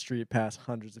 Walking down the street past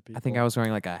hundreds of people. I think I was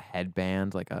wearing like a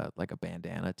headband, like a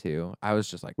bandana too. I was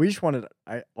just like, We just wanted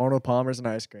Arnold Palmer's and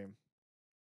ice cream.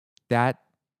 that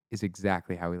is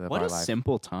exactly how we live What our a life.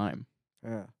 simple time.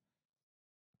 Yeah.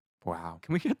 Wow.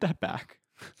 Can we get that back?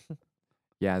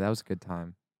 Yeah, that was a good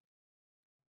time.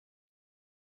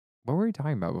 What were we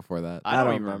talking about before that? I don't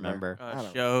don't even remember. remember. I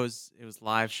don't- Shows. It was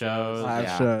live shows. Live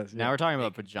yeah. shows. Now Yeah. we're talking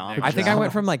about Making pajamas. connections. I think I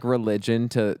went from Pajamas. like religion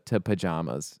to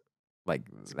pajamas. Like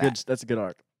It's that. good. That's a good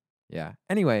arc. Yeah.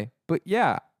 Anyway, but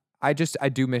yeah, I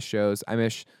do miss shows. I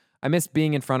miss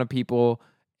being in front of people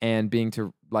and being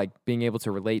able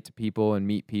to relate to people and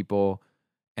meet people,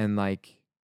 and like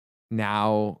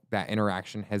now that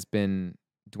interaction has been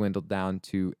dwindled down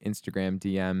to Instagram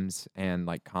DMs and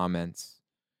like comments,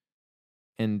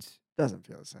 and Doesn't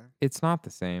feel the same. it's not the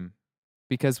same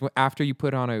because after you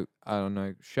put on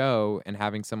a show and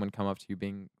having someone come up to you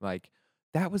being like,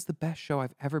 that was the best show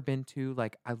I've ever been to,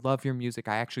 like I love your music,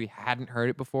 I actually hadn't heard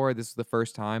it before, this is the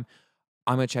first time,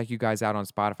 I'm gonna check you guys out on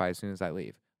Spotify as soon as I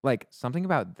leave. Like something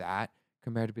about that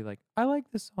compared to be like, I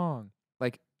like this song.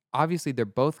 Like obviously they're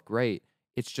both great,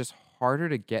 it's just harder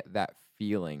to get that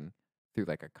feeling through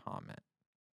like a comment.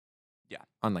 Yeah.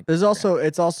 On like There's Instagram.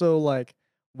 it's also like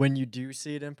when you do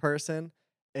see it in person,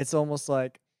 it's almost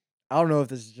like I don't know if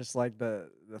this is just like the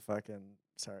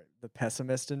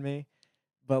pessimist in me,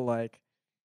 but like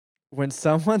when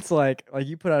someone's like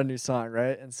you put out a new song,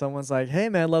 right? And someone's like, "Hey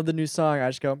man, love the new song." I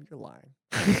just go, "You're lying."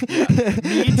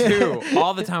 Me too.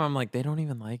 All the time I'm like, they don't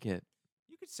even like it.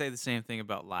 You could say the same thing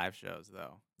about live shows,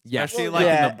 though. Yes. Especially Well, like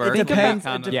yeah, in the Berkeley it depends.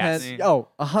 kind It of depends. scene. Oh,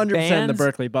 100% in the Bands-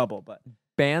 Berkeley bubble, but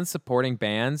Bands supporting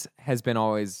bands has been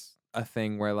always a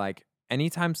thing where like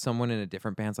anytime someone in a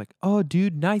different band's like, "Oh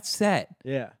dude, nice set."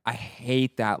 yeah. I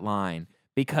hate that line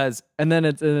because And then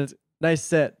it's nice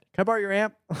set. Can I borrow your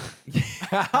amp?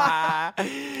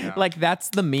 like that's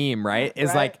the meme, right? Is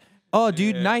Right. like, "Oh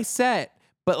dude, Yeah. nice set."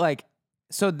 But like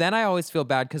so then I always feel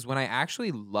bad because when I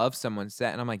actually love someone's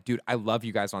set and I'm like, dude, I love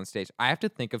you guys on stage, I have to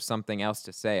think of something else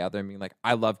to say other than being like,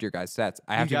 I loved your guys' sets.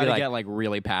 I have You to be gotta like, get like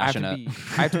really I have to passionate. be,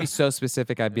 I have to be so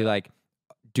specific. I'd be like,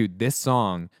 dude, this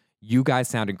song, you guys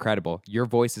sound incredible. Your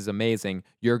voice is amazing.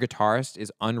 Your guitarist is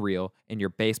unreal, and your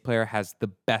bass player has the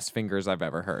best fingers I've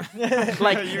ever heard.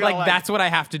 like, You like gotta, that's what I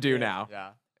have to do now.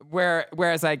 Yeah.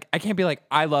 Whereas like I can't be like,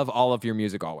 I love all of your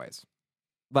music always.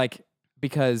 Like,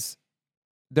 because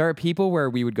there are people where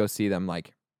we would go see them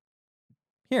like,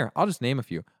 here, I'll just name a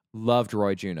few. Loved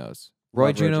Roy Juno's. Roy Love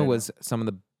Roy Juno Juno. was some of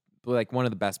the like one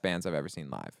of the best bands I've ever seen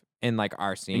live in like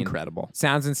our scene. Incredible.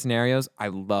 Sounds and Scenarios. I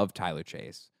love Tyler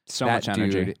Chase. So That much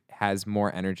energy. dude has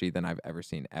more energy than I've ever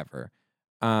seen ever.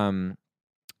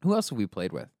 Who else have we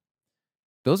played with?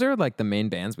 Those are like the main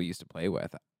bands we used to play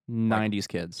with. 90s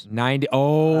kids. 90.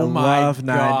 Oh I my love 90s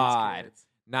god. kids.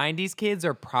 90s Kids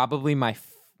are probably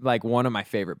like one of my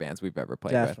favorite bands we've ever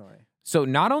played with. Definitely. So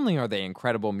not only are they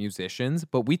incredible musicians,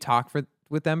 but we talk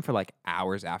with them for like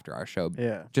hours after our show,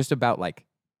 Yeah. just about like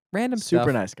random Super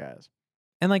stuff. nice guys.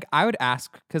 And like I would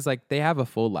ask, because like they have a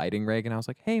full lighting rig, and I was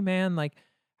like, hey man, like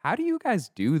how do you guys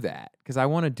do that? Because I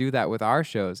want to do that with our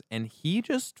shows. And he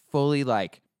just fully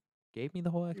like gave me the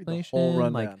whole The explanation. whole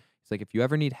rundown. Like he's like, if you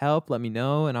ever need help, let me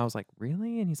know. And I was like,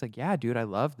 really? And he's like, yeah, dude, I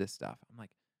love this stuff. I'm like,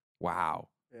 wow.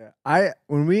 Yeah.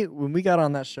 When we got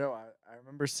on that show, I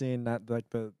remember seeing that like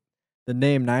the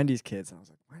name 90s Kids, and I was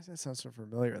like, why does that sound so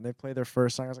familiar? And they played their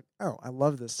first song. I was like, oh, I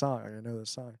love this song. Like, I know this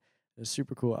song. It was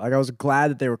super cool. Like I was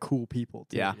glad that they were cool people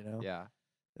too, Yeah. you know? Yeah.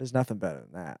 There's nothing better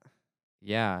than that.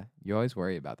 Yeah. You always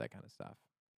worry about that kind of stuff.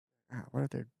 Ah, what if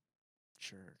they're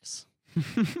jerks?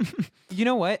 You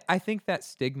know what? I think that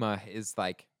stigma is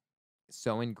like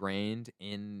so ingrained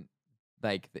in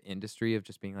like the industry of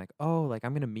just being like, oh, like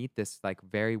I'm gonna meet this like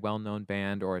very well known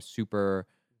band or a super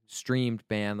streamed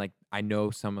band. Like I know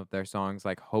some of their songs.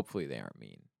 Like hopefully they aren't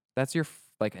mean. That's your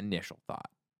like initial thought,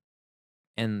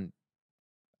 and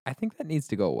I think that needs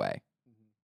to go away.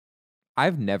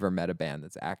 I've never met a band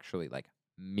that's actually like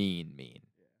mean.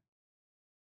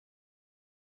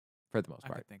 For the most I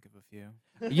part. could think of a few.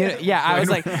 Yeah, I was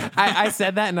like, I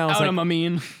said that and I was like, I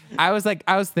mean, I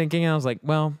was thinking, and I was like,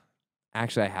 well,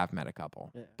 actually, I have met a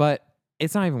couple, Yeah. but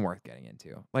it's not even worth getting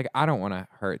into. Like, I don't want to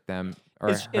hurt them or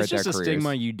it's hurt just their a careers.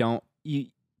 stigma. You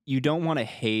don't want to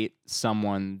hate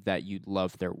someone that you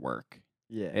love their work.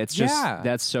 Yeah. It's just Yeah.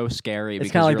 that's so scary. It's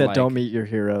because kind of like you're that don't meet your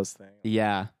heroes thing.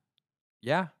 Yeah,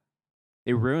 Yeah,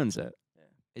 it ruins it.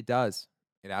 it does.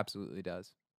 It absolutely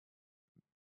does.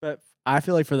 But I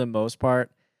feel like for the most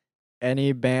part,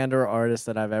 any band or artist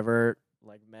that I've ever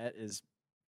like met is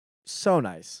so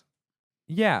nice.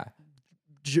 Yeah,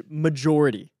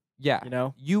 Majority, yeah. you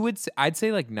know? I'd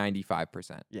say like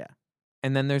 95%. Yeah.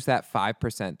 And then there's that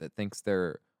 5% that thinks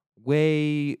they're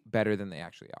way better than they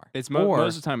actually are. It's Or-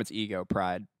 most of the time it's ego,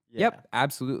 pride. Yep,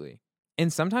 absolutely.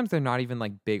 And sometimes they're not even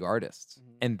like big artists.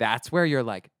 Mhm. And that's where you're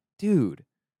like, dude,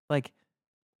 like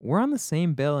we're on the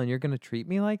same bill and you're going to treat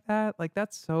me like that? Like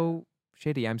that's so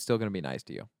shitty. I'm still going to be nice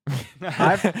to you.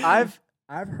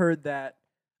 I've heard that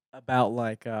about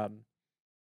like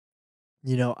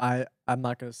you know, I'm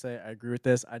not gonna say I agree with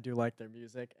this. I do like their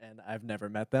music and I've never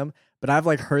met them, but I've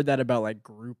like heard that about like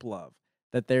group love,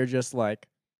 that they're just like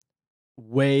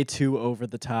way too over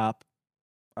the top,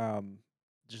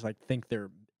 just like think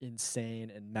they're insane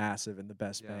and massive and the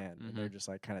best Yeah. band, and they're just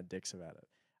like kind of dicks about it.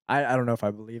 I don't know if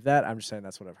I believe that. I'm just saying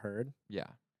that's what I've heard. Yeah.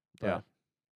 Yeah.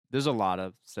 There's a lot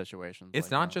of situations. It's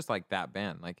like not that. just like that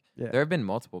band. Like Yeah. there have been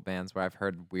multiple bands where I've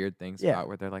heard weird things Yeah. about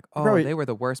where they're like, oh, Probably- they were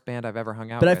the worst band I've ever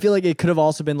hung out But with. I feel like it could have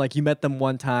also been like you met them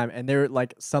one time and they're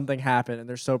like something happened and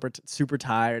they're super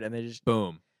tired and they just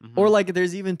boom. Mhm. or like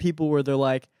there's even people where they're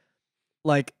like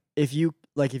if you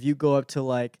go up to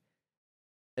like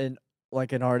an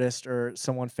artist or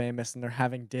someone famous and they're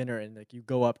having dinner and like you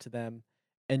go up to them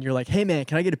and you're like, hey man,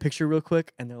 can I get a picture real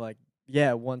quick? And they're like,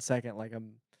 yeah, 1 second, like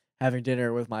I'm having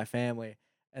dinner with my family.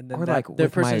 And then Or, that, like, the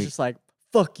with person's my- just like,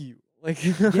 fuck you. Like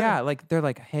Yeah, like they're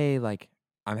like, hey, like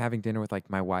I'm having dinner with like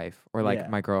my wife or like Yeah.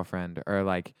 my girlfriend or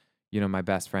like, you know, my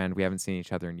best friend. We haven't seen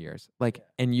each other in years. Like, Yeah.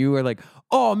 and you are like,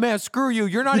 oh man, screw you.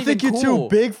 You're not you even think you're cool.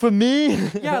 too big for me?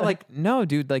 Yeah, like no,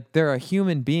 dude. Like they're a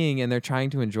human being and they're trying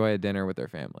to enjoy a dinner with their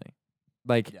family.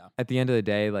 Like Yeah. at the end of the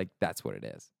day, like that's what it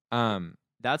is.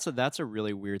 that's a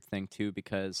really weird thing too,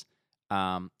 because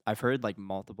I've heard like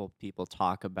multiple people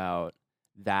talk about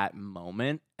that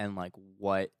moment and like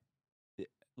what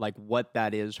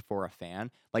that is for a fan.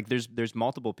 Like there's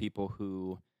multiple people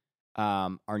who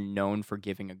are known for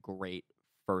giving a great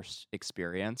first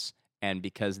experience, and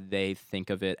because they think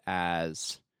of it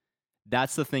as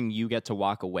that's the thing you get to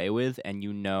walk away with, and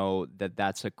you know that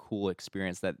that's a cool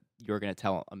experience that you're going to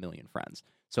tell a million friends.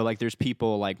 So like there's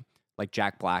people like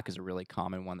Jack Black is a really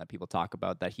common one that people talk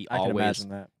about, that I can imagine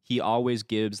that. he always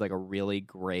gives like a really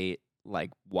great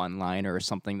like one liner or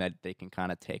something that they can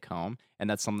kind of take home, and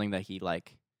that's something that he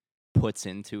like puts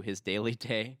into his daily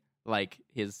day, like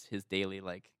his daily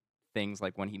like things,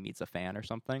 like when he meets a fan or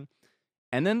something.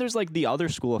 And then there's like the other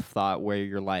school of thought where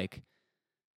you're like,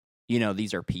 you know,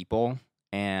 these are people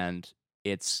and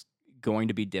it's going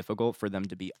to be difficult for them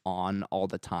to be on all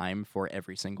the time for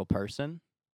every single person.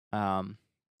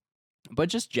 But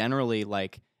just generally,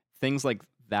 like things like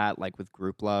that, like with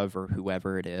Group Love or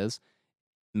whoever it is,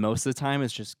 most of the time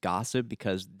it's just gossip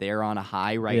because they're on a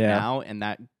high right Yeah. now, and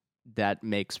that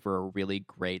makes for a really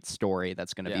great story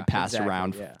that's going to Yeah, be passed exactly,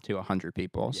 around yeah. to 100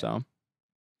 people. Yeah. So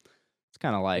it's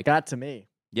kind of It like, got to me.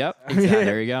 yep, Exactly.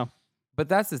 there you go. But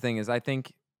that's the thing is, I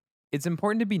think it's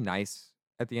important to be nice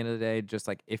at the end of the day. Just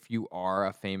like if you are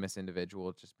a famous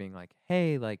individual, just being like,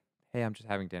 hey, I'm just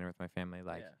having dinner with my family.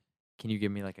 Like, Yeah. can you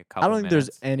give me like a I couple don't think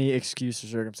minutes? there's any excuse or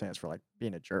circumstance for like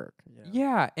being a jerk. You know?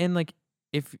 Yeah, and like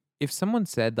if someone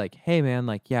said like, "Hey man,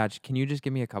 like yeah, can you just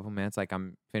give me a couple minutes? Like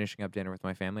I'm finishing up dinner with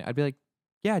my family." I'd be like,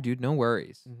 "Yeah, dude, no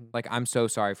worries. Mhm. Like I'm so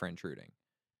sorry for intruding."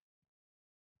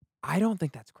 I don't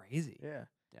think that's crazy. Yeah.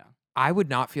 I would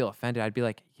not feel offended. I'd be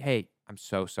like, "Hey, I'm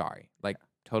so sorry. Like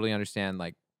totally understand.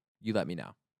 Like you let me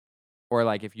know." Or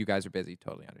like if you guys are busy,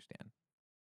 totally understand.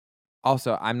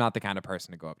 Also, I'm not the kind of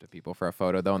person to go up to people for a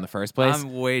photo though in the first place.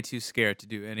 I'm way too scared to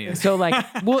do any of So like,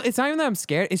 that. well, it's not even that I'm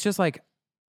scared. It's just like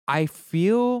I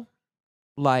feel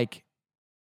like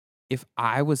if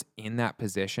I was in that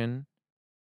position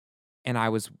and I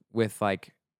was with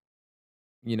like,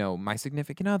 my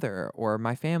significant other or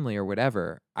my family or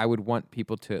whatever, I would want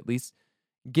people to at least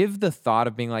give the thought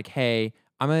of being like, hey,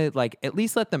 I'm gonna like at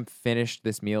least let them finish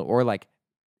this meal, or like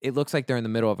it looks like they're in the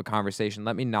middle of a conversation.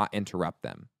 Let me not interrupt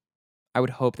them. I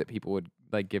would hope that people would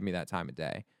like give me that time of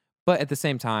day. But at the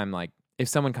same time, like if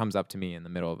someone comes up to me in the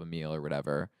middle of a meal or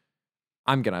whatever,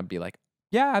 I'm gonna be like,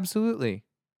 yeah, absolutely.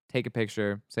 Take a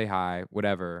picture, say hi,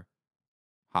 whatever,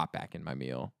 hop back in my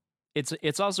meal.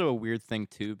 It's also a weird thing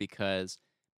too, because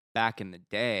back in the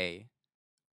day,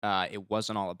 it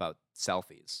wasn't all about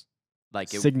selfies. Like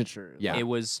Signatures. Yeah. it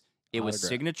was Autograph.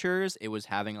 signatures. It was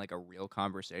having like a real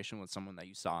conversation with someone that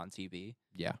you saw on TV.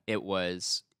 Yeah. It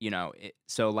was,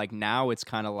 so like now it's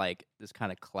kind of like this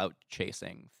kind of clout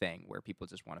chasing thing where people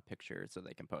just want a picture so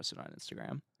they can post it on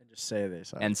Instagram And just say they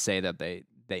saw. and say that they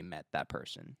met that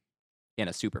person in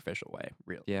a superficial way,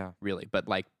 Yeah. really. But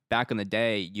like back in the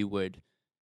day, you would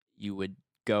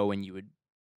go and you would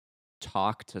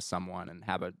talk to someone and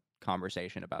have a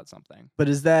conversation about something. But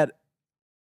is that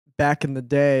back in the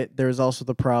day? There was also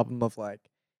the problem of like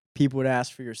people would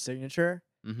ask for your signature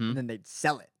Mm-hmm. and then they'd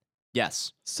sell it.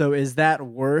 Yes. So is that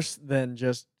worse than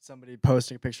just somebody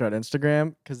posting a picture on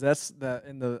Instagram? Because that's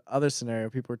in the other scenario,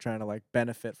 people are trying to like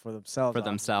benefit for themselves. For off of it.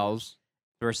 themselves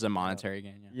versus a monetary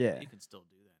gain. Yeah. Yeah. You can still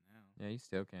do that now. Yeah, you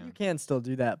still can. You can still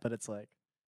do that, but it's like,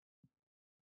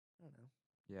 I don't know,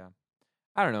 Yeah.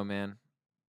 I don't know, man.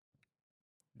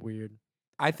 weird.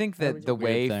 I think That that was a the weird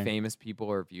way thing. famous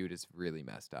people are viewed is really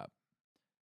messed up.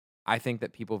 I think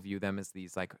that people view them as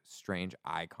these like strange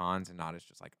icons and not as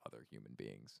just like other human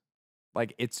beings.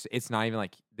 Like it's not even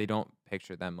like they don't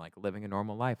picture them like living a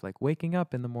normal life, like waking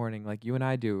up in the morning like you and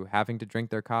I do, having to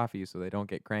drink their coffee so they don't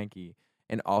get cranky.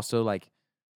 And also like,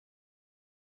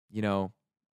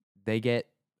 they get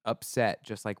upset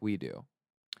just like we do.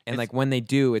 And It's- like when they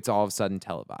do, it's all of a sudden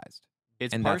televised.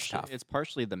 It's And that's tough. It's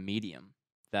partially the medium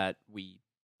that we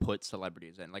put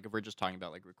celebrities in. Like if we're just talking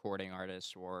about like recording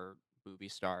artists or movie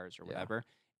stars or Yeah. whatever,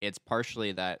 it's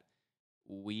partially that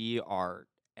we are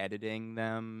editing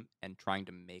them and trying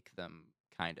to make them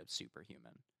kind of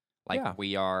superhuman. Like Yeah.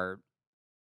 we are,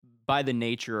 by the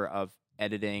nature of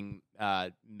editing,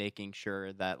 making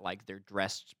sure that like they're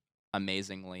dressed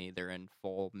amazingly, they're in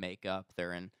full makeup,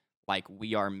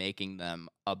 we are making them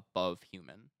above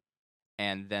human.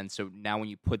 And then so now when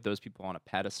you put those people on a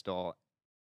pedestal,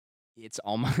 it's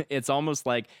almost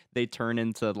like they turn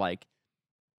into like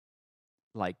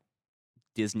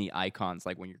Disney icons,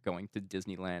 like when you're going to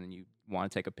Disneyland and you want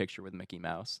to take a picture with Mickey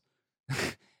Mouse.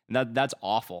 And that's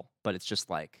awful, but it's just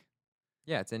like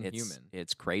Yeah, it's inhuman.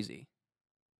 it's crazy.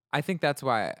 I think that's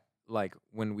why, like,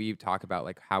 when we talk about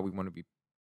like how we want to be,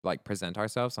 like, present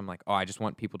ourselves, I'm like, oh, I just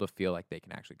want people to feel like they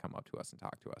can actually come up to us and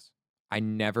talk to us. I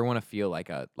never want to feel like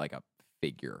a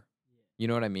figure. You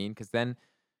know what I mean? Because then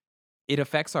it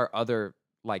affects our other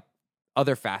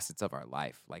facets of our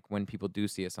life. Like when people do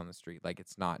see us on the street, like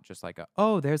it's not just like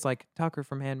there's like Tucker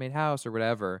from Handmade House or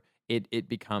whatever. It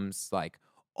becomes like,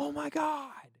 oh my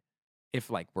God, if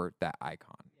like we're that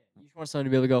icon. You just want someone to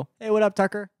be able to go, "Hey, what up,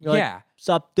 Tucker?" You're like, Yeah.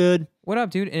 "Sup, dude?" What up,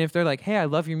 dude? And if they're like, hey, I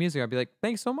love your music, I'd be like,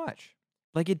 thanks so much.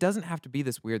 Like, it doesn't have to be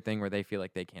this weird thing where they feel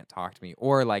like they can't talk to me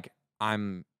or like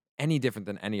I'm any different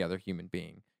than any other human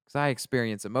being, because I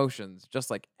experience emotions just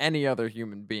like any other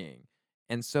human being.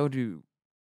 And so do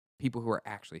people who are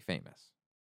actually famous.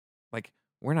 Like,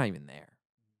 we're not even there.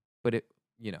 But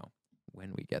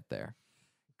when we get there,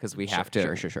 because we have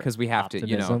to, Sure. because we have to,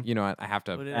 Optimism. I have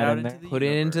to Put it Add out in into there. the put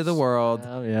it into the universe. world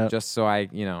Oh, yeah. just so I,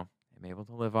 am able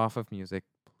to live off of music.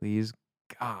 Please,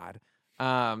 God.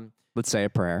 Let's say a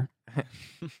prayer.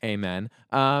 Amen.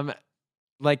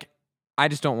 Like, I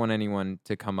just don't want anyone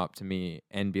to come up to me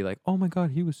and be like, "Oh my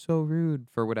God, he was so rude,"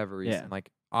 for whatever reason. Yeah.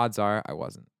 Like, odds are I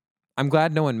wasn't. I'm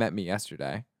glad no one met me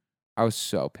yesterday. I was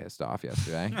so pissed off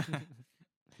yesterday.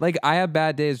 Like, I have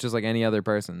bad days just like any other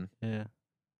person. Yeah.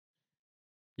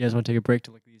 You guys want to take a break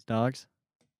to look at these dogs?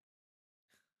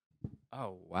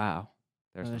 Oh wow.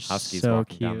 There's They're some huskies so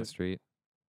walking down the cute. street.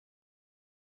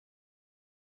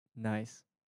 Nice.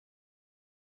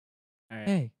 All right.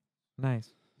 Hey, nice.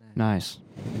 Nice.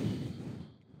 You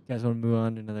guys want to move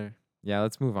on to another? Yeah,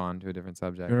 let's move on to a different You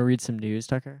subject. want to read some news,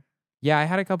 Tucker? Yeah, I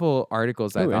had a couple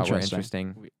articles I Oh, thought were interesting.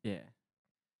 interesting. Yeah.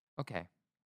 Okay.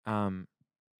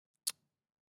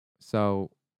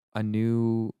 So a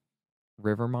new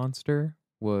river monster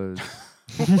was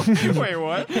Wait,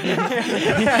 what? You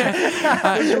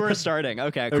were starting.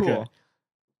 Okay, cool. Okay.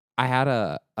 I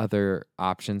had other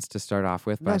options to start off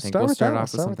with, but No, I think start we'll with start that. off with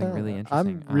Start with something that. really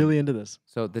interesting. I'm really into this.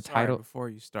 So the Sorry, title. before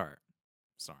you start.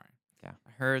 Sorry. Yeah.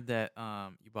 I heard that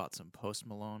you bought some Post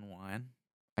Malone wine.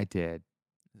 I did.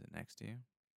 Is it next to you?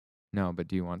 No, but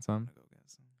do you want I'm some? gonna go get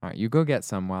some. All right, you go get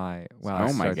some while I Oh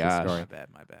my start this gosh. story. My bad.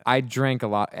 My bad. I drank a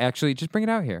lot. Actually, just bring it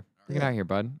out here. Bring it Yeah. out here,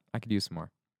 bud. I could use some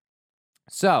more.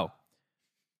 So,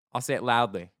 I'll say it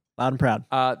loudly. Loud and proud.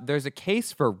 There's a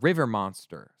case for river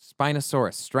monster,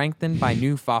 Spinosaurus, strengthened by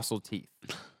new fossil teeth.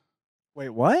 Wait,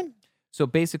 what? So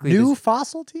basically, New this-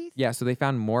 fossil teeth? yeah. So they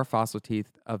found more fossil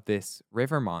teeth of this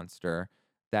river monster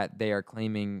that they are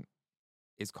claiming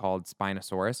is called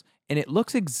Spinosaurus, and it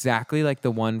looks exactly like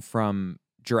the one from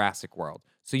Jurassic World.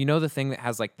 So you know the thing that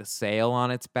has like the sail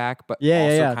on its back, but Yeah,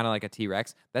 also yeah. kind of like a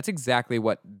T-Rex. That's exactly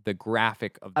what the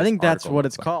graphic of. I This think that's article what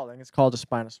looks it's like. called. I think it's called a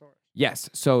Spinosaurus. Yes.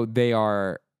 So they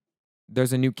are.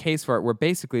 There's a new case for it where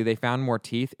basically they found more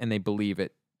teeth and they believe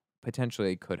it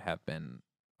potentially could have been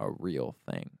a real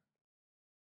thing.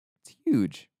 It's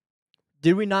huge.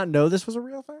 Did we not know this was a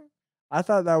real thing? I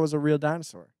thought that was a real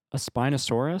dinosaur. A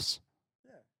Spinosaurus?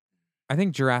 I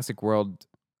think Jurassic World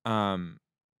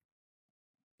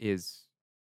is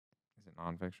it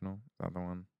non-fictional? Is that the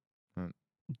one?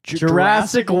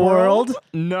 Jurassic World?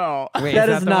 No. Wait, That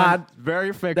is is that the one- not.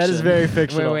 Very fiction. That is very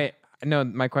fictional. Wait. No,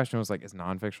 my question was like, is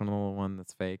non-fictional the one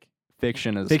that's fake?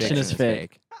 Fiction is Fiction is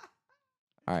fake.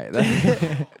 All right.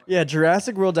 that's- Yeah,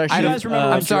 Jurassic World actually. You guys remember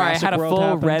when I'm sorry. I Jurassic had a World full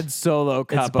happened? red Solo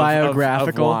cup of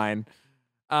biographical. wine.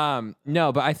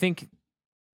 No, but I think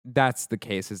that's the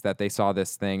case. Is that they saw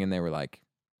this thing and they were like,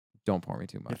 "Don't pour me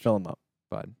too You much, fill them up.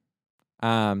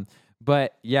 bud."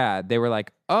 But yeah, they were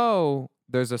like, "Oh,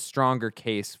 there's a stronger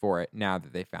case for it now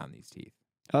that they found these teeth."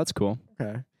 Oh, that's cool.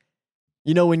 Okay.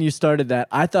 You know, when you started that,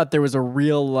 I thought there was a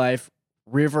real life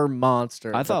river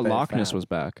monster. I that thought they Loch Ness found. was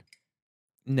back.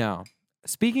 No.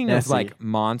 Speaking of Nessie. like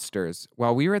monsters,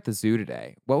 while we were at the zoo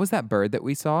today, what was that bird that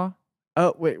we saw?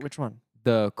 Oh wait, which one?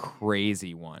 The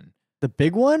crazy one. The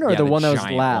big one or Yeah, the one that was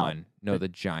giant loud? one. No, the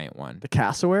giant one. The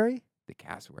cassowary? The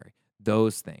cassowary.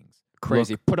 Those things.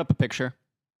 Crazy. Look- Put up a picture.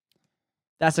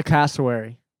 That's a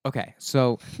cassowary. okay,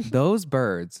 so those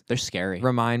birds They're scary.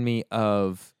 remind me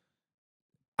of.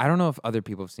 I don't know if other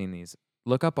people have seen these.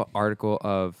 Look up an article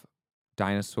of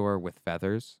dinosaur with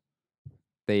feathers.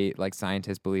 They like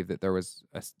scientists believe that there was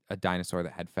a dinosaur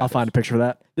that had feathers. I'll find a picture of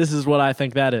that. This is what I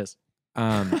think that is.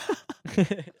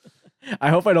 I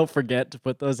hope I don't forget to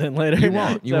put those in later. You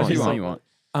won't. You So won't. if You won't.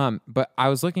 won't. But I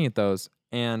was looking at those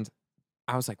and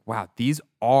I was like, wow, these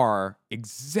are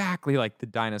exactly like the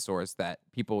dinosaurs that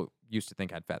people used to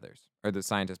think had feathers, or the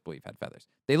scientists believe had feathers.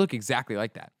 They look exactly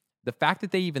like that. The fact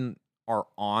that they even are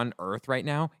on Earth right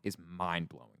now is mind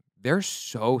blowing. They're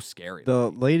so scary.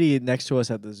 The lady next to us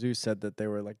at the zoo said that they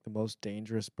were like the most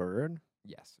dangerous bird.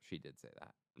 Yes, she did say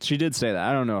that. She did say that.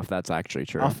 I don't know if that's actually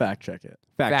true. I'll fact check it.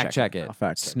 Fact check it. I'll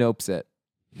fact check. Snopes it.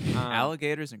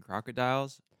 Alligators and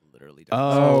crocodiles literally don't.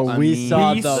 Oh, Oh, a we meme.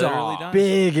 saw We the saw- Literally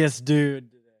biggest dude.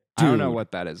 I don't know Dude.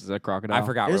 what that is. Is that a crocodile? I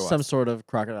forgot It what was it some was. sort of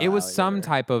crocodile. It was some alligator.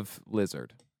 type of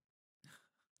lizard.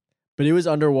 But it was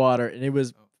underwater, and it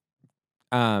was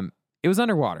It was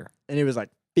underwater. like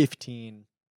 15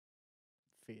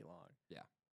 feet long.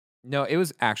 No, it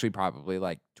was actually probably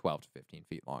like 12 to 15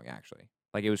 feet long, actually.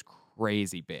 Like, it was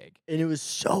crazy big. And it was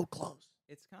so close.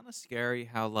 It's kind of scary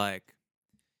how like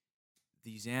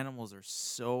these animals are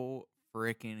so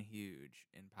freaking huge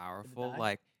and powerful. back?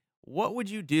 Like, what would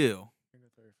you do?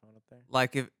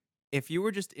 Like if you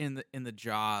were just in the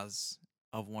jaws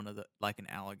of one of the like an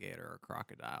alligator or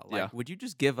crocodile, like Yeah. would you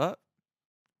just give up?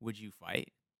 Would you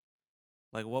fight?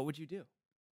 Like what would you do?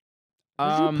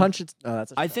 Did you punch it? Oh,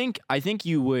 that's a I shot. think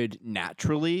you would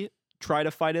naturally try to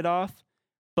fight it off,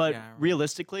 but Yeah, I remember.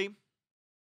 realistically,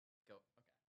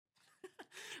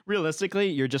 Realistically,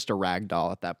 you're just a rag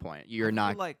doll at that point. You're I feel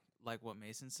not. like what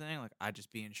Mason's saying. Like I'd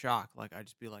just be in shock. Like I'd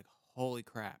just be like, "Holy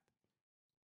crap!"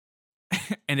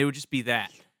 And it would just be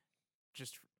that,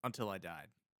 just until I died.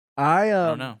 I I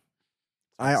don't know.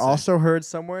 I It's hard to say. also heard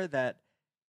somewhere that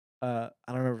I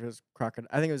don't remember if it was crocodile.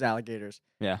 I think it was alligators.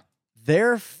 Yeah.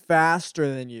 They're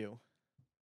faster than you.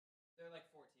 They're like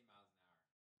 14 miles an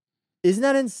hour. Isn't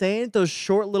that insane? Those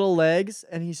short little legs,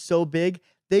 and he's so big,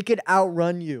 they could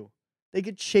outrun you. They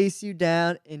could chase you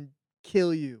down and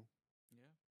kill you.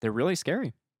 They're really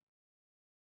scary.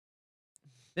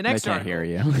 The They next can't hear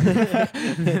article-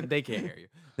 you. They can't hear you.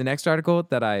 The next article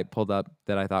that I pulled up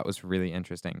that I thought was really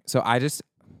interesting. So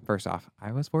first off,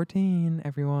 I was 14,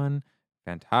 everyone.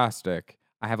 Fantastic.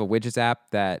 I have a widgets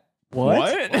app that. What?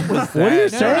 What? What are you No,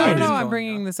 saying? no, I'm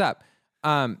bringing this up.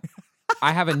 I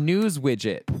have a news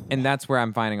widget, and that's where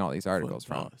I'm finding all these articles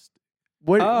from.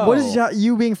 What does Oh.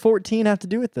 you being 14 have to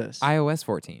do with this? iOS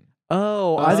 14.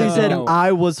 Oh, I think you said Oh.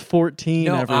 I was 14.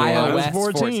 No, everyone. iOS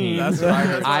 14. 14. That's what I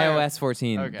heard. iOS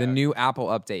 14, Okay. the new Apple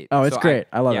update. Oh, it's So great.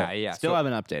 I love yeah, it. Yeah, Still so-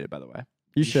 haven't updated, by the way.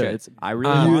 You should. should. It's I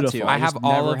really want to. Beautiful. I I have just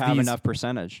all never of have these- enough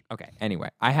percentage. Okay. Anyway,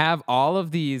 I have all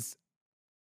of these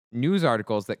news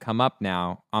articles that come up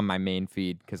now on my main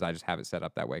feed because I just have it set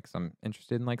up that way because I'm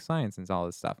interested in like science and all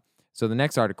this stuff. So the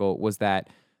next article was that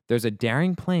there's a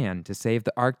daring plan to save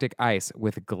the Arctic ice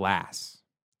with glass.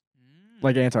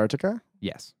 like Antarctica.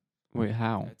 Yes. Wait,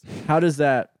 how? How does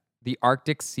that? The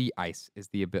Arctic sea ice is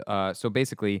so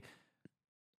basically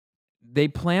they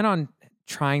plan on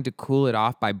trying to cool it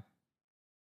off by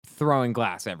throwing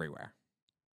glass everywhere.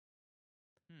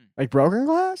 Like broken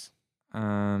glass?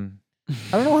 Um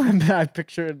I don't know why I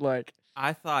pictured like.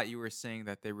 I thought you were saying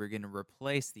that they were going to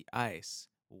replace the ice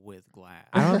with glass.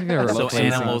 I don't think they were so replacing-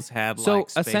 animals had so like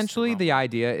space to essentially roam. the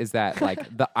idea is that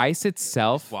like the ice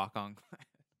itself walk on glass.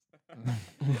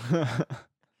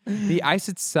 the ice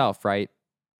itself, right,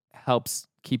 helps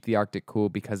keep the Arctic cool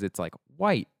because it's like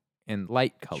white and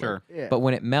light color. Sure. Yeah. But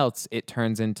when it melts, it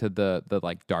turns into the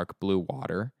like dark blue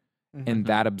water, and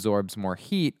that absorbs more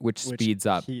heat, which Which speeds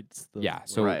up. heats the Yeah.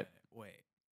 So Right. Wait.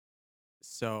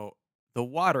 So the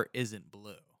water isn't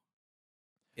blue.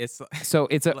 It's so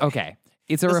it's a Like, okay.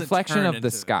 It's a doesn't reflection turn of the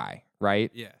into- sky,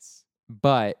 right? yes.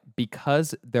 But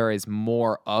because there is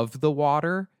more of the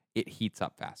water, it heats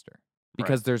up faster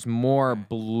because there's more Okay.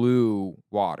 blue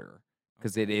water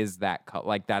because it is that color.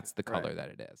 Like that's the color Right. that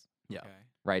it is. Yeah. Okay.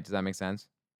 Right? Does that make sense?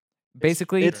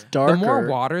 Basically, It's darker. the more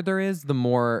water there is,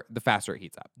 the faster it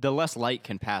heats up. The less light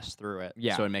can pass through it,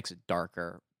 Yeah. so it makes it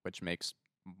darker, which makes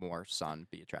more sun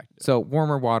be attracted to it. So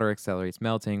warmer water accelerates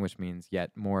melting, which means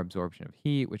yet more absorption of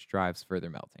heat, which drives further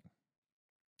melting.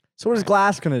 So what is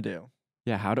glass gonna do?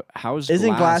 Yeah, how's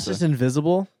Isn't glass a- just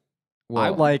invisible?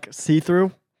 Well, Like see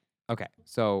through? okay,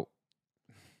 so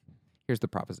here's the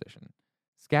proposition: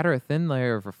 scatter a thin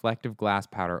layer of reflective glass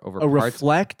powder over A parts.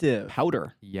 reflective.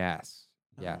 powder? Yes,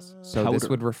 yes. So this Powder.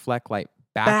 would reflect light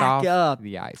back Back off up.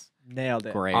 the ice, Nailed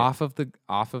it. Great. off of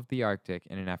the Arctic,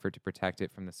 in an effort to protect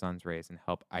it from the sun's rays and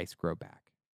help ice grow back.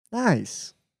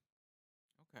 Nice.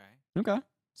 Okay. Okay.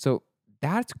 So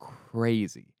that's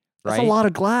crazy, That's right? a lot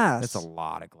of glass. That's a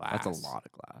lot of glass. That's a lot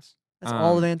of glass. That's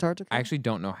all of Um, Antarctica. I actually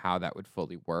don't know how that would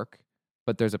fully work,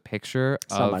 but there's a picture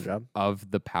It's not my job. of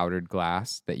the powdered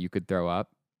glass that you could throw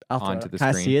up. I'll throw onto it. the Can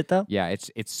I screen. see it though? Yeah, it's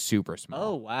super small.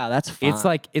 Oh wow, that's fine.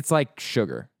 it's like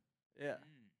sugar. yeah.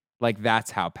 Like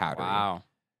that's how powdery. Wow.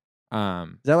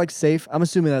 Is that like safe? I'm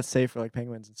assuming that's safe for like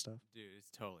penguins and stuff. Dude, it's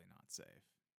totally not safe.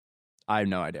 I have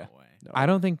no idea. No way. No. I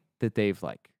don't think that they've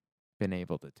like been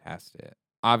able to test it.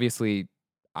 Obviously,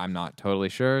 I'm not totally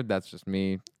sure. That's just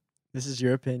me. This is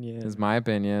your opinion. This is my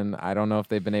opinion. I don't know if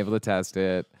they've been able to test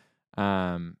it.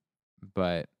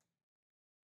 But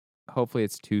hopefully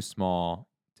it's too small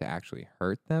to actually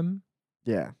hurt them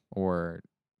Yeah. or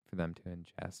for them to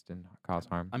ingest and cause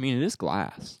harm. I mean, it is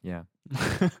glass. Yeah.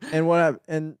 And what?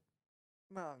 And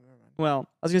well, never mind. Well,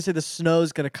 I was gonna say the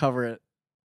snow's gonna cover it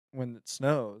when it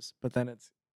snows, but then it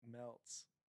melts.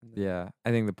 and then Yeah.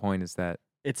 I think the point is that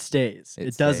It stays. It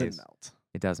It, doesn't stays. melt.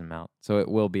 it doesn't melt. So it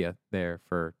will be there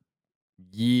for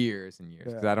years and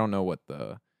years. 'Cause Yeah. I don't know what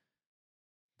the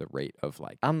rate of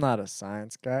like. I'm not a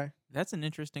science guy. That's an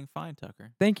interesting find,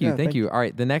 Tucker. Thank you. Yeah, thank thank you. you. All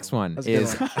right. The next one That's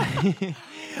a good is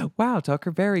wow, Tucker.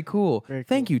 Very cool. Very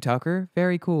Thank cool. you, Tucker.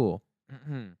 Very cool.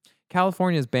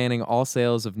 California is banning all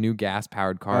sales of new gas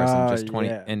powered cars in just 20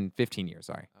 yeah. and 15 years.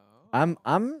 Sorry. I'm.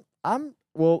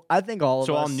 Well, I think all of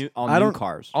so us. all I new don't-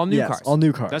 cars. All new yes, cars. all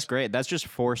new cars. That's great. That's just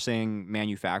forcing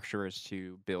manufacturers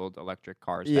to build electric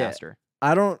cars Yeah. faster.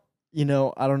 I don't.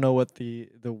 I don't know what the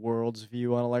world's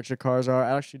view on electric cars are.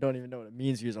 I actually don't even know what it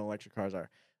means views on electric cars are.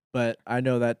 but I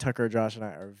know that Tucker, Josh, and I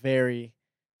are very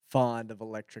fond of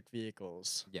electric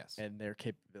vehicles Yes. and their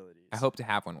capabilities. I hope to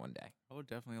have one day. I would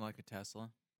definitely like a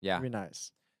Tesla. Yeah. It'd be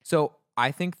nice. So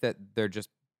I think that they're just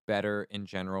better in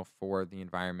general for the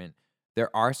environment.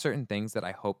 There are certain things that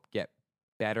I hope get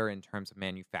better in terms of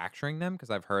manufacturing them,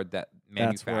 because I've heard that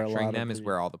That's where a manufacturing lot of them is the-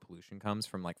 where all the pollution comes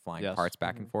from, like flying Yes. parts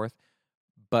back and forth.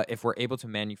 But if we're able to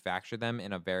manufacture them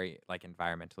in a very like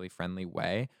environmentally friendly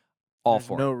way, all There's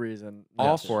for no it. reason. All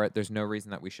not for to. it. There's no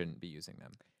reason that we shouldn't be using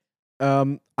them.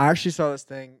 I actually saw this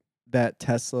thing that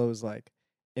Tesla was like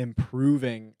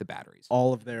improving The batteries.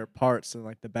 all of their parts and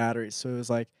like the batteries. So it was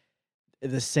like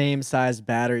the same size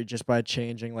battery just by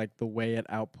changing like the way it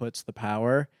outputs the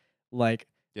power, like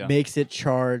Yeah. makes it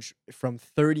charge from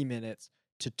 30 minutes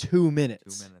to 2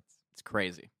 minutes. 2 minutes. It's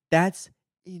crazy. That's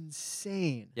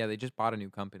insane. Yeah, they just bought a new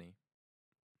company.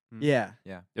 Yeah.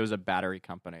 It was a battery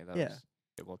company that Yeah. was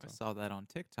able I to. saw that on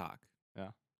TikTok.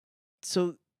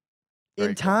 So Very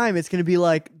in cool. time, it's going to be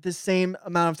like the same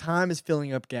amount of time as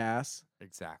filling up gas.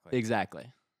 Exactly.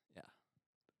 Exactly.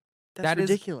 That's That is-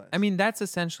 ridiculous. I mean, that's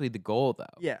essentially the goal, though.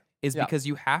 yeah. Is Yeah. because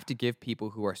you have to give people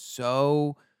who are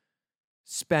so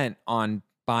spent on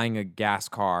buying a gas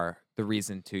car the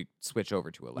reason to switch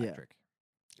over to electric.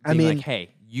 I Being mean, like,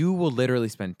 hey, you will literally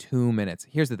spend 2 minutes.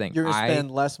 Here's the thing. you're going to spend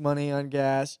less money on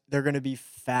gas. They're going to be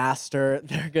faster.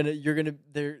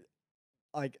 They're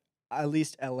like, at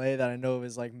least LA that I know of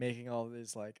is like making all of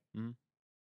these like Mhm.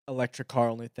 electric car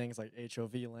only things like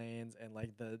HOV lanes and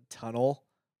like the tunnel.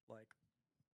 Like,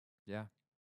 Yeah.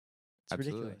 it's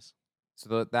Absolutely. ridiculous.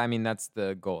 So I mean, that's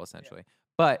the goal essentially.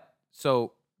 But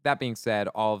so that being said,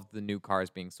 all of the new cars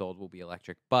being sold will be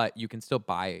electric, but you can still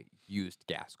buy used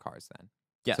gas cars then.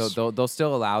 Yes. So they'll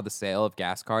still allow the sale of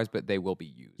gas cars, but they will be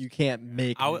used. You can't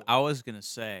make. I was gonna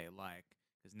say like,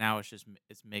 because now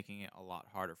it's making it a lot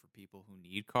harder for people who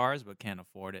need cars but can't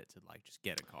afford it to like just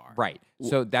get a car. Right.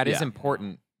 So that is yeah.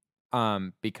 important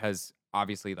because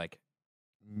obviously like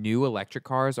new electric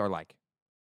cars are like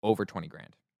over 20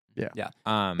 grand. Yeah.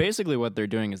 Basically, what they're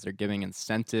doing is they're giving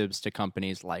incentives to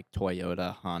companies like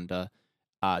Toyota, Honda,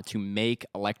 to make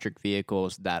electric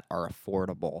vehicles that are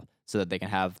affordable, so that they can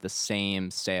have the same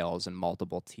sales in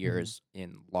multiple tiers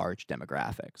in large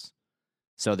demographics.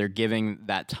 So they're giving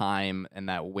that time and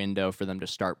that window for them to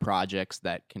start projects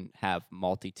that can have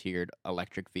multi-tiered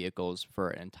electric vehicles for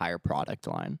an entire product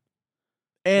line.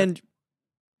 and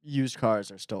used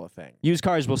cars are still a thing. Used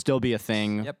cars will still be a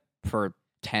thing Yep. for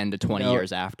 10 to 20 know,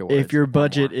 years afterwards. If your or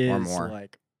budget more, or is more.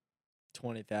 like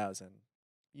 20,000,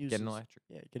 Get an electric.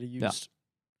 Yeah, get a used.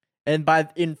 And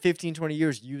in 15, 20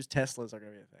 years, used Teslas are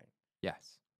gonna be a thing.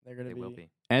 Yes, They're gonna they will be.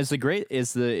 And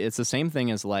it's the same thing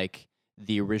as like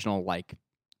the original like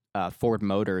Ford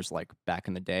Motors, like back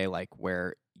in the day, like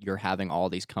where you're having all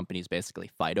these companies basically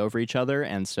fight over each other,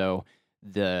 and so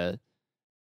the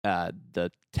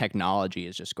technology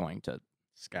is just going to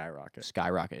skyrocket.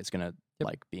 skyrocket. It's gonna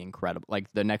like be incredible.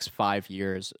 Like the next 5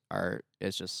 years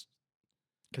it's just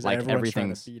Because like everyone's trying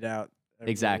everything's- to beat out.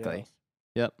 everybody Exactly. else.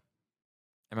 yep.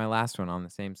 And my last one on the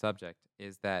same subject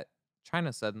is that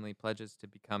China suddenly pledges to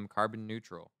become carbon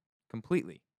neutral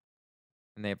completely.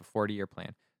 And they have a 40-year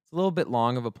plan. It's a little bit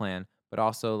long of a plan, but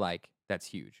also like that's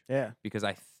huge Yeah. because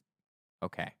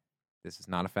okay, this is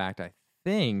not a fact. I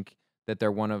think that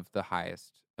they're one of the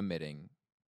highest emitting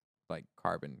like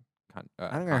carbon I think I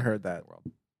continents heard in that. the world.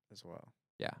 As well.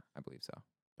 Yeah, I believe so.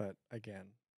 But again,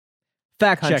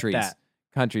 fact Countries. check that.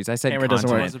 Countries. I said Camera doesn't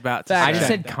I work. continent. was about to Fact I just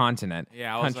say. check said that. continent.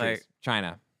 Yeah, I was Countries. like,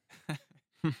 China.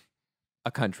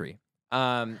 A country.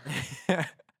 China.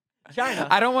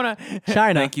 I don't want to.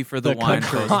 China. Thank you for the, the wine,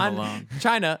 country. Post Con- Malone.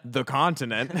 China, the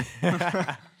continent.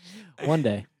 One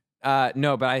day.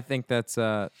 No, but I think that's.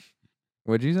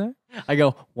 What'd you say? I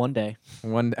go one day.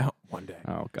 One day. One day.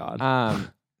 Oh God.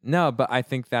 No, but I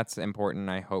think that's important.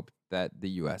 I hope that the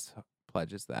U.S.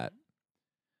 pledges that.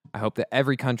 I hope that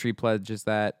every country pledges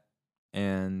that,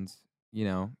 and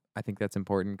I think that's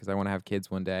important because I want to have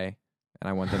kids one day, and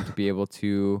I want them to be able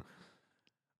to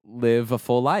live a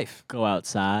full life. Go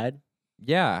outside.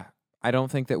 Yeah, I don't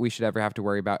think that we should ever have to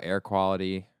worry about air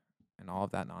quality and all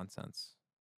of that nonsense.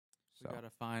 We So,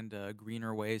 gotta find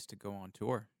greener ways to go on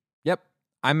tour. yep,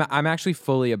 I'm actually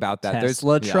fully about that.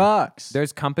 Tesla there's trucks.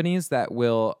 there's companies that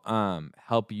will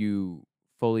help you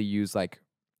fully use like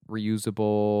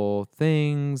reusable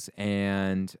things,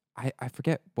 and I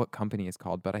forget what company it's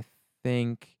called, but I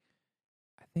think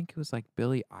it was like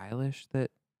Billie Eilish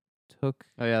that took.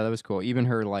 Oh yeah, that was cool. Even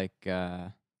her like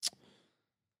I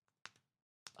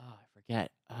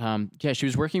forget. Yeah, she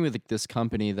was working with like, this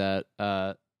company that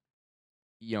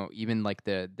even like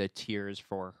the tiers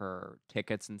for her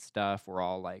tickets and stuff were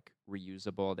all like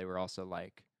reusable. They were also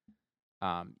like,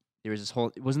 there was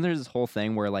this whole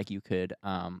thing where like you could,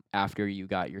 after you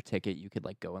got your ticket, you could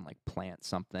like go and like plant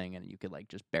something and you could like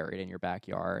just bury it in your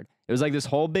backyard. It was like this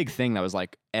whole big thing that was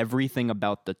like everything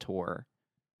about the tour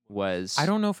was. I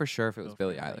don't know for sure if it was Go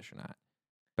Billie for it. Eilish or not.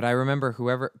 But I remember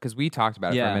because we talked about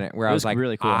it for Yeah, a minute, where it I was was like,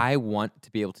 really cool. I want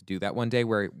to be able to do that one day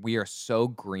where we are so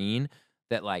green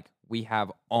that like we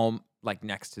have like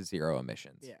next to zero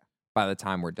emissions Yeah. by the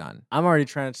time we're done. I'm already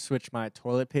trying to switch my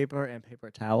toilet paper and paper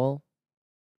towel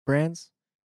brands.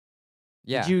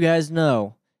 Yeah. Did you guys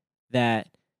know that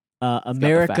got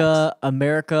the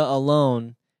America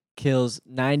alone kills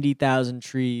 90,000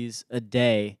 trees a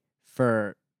day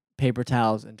for paper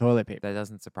towels and toilet paper? That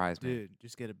doesn't surprise me. Dude,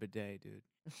 just get a bidet, dude.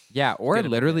 Yeah, or get a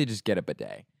literally bidet. just get a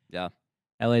bidet.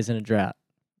 LA's in a drought.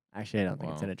 Actually, I don't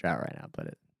think it's Wow. in a drought right now,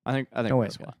 but I think no we're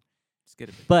waste okay. water. Just get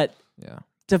a bidet. But Yeah.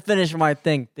 to finish my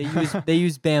thing, they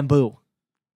use bamboo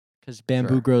because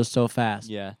bamboo Sure. grows so fast.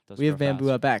 Yeah, those we have grow bamboo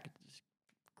fast. out back. It just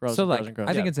grows So and grows like and grows.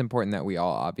 I think Yeah. it's important that we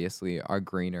all obviously are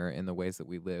greener in the ways that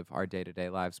we live our day-to-day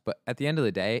lives, but at the end of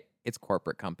the day, it's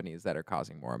corporate companies that are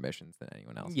causing more emissions than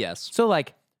anyone else. Yes. So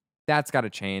like that's got to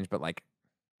change, but like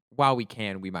while we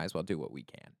can, we might as well do what we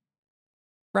can.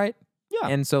 Right? Yeah.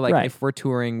 And so like Right. if we're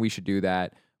touring, we should do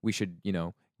that. We should,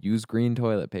 use green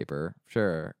toilet paper,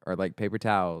 sure, or like paper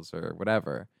towels or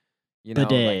whatever. Like,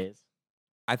 Bidets.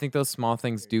 I think those small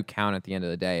things do count at the end of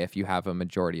the day if you have a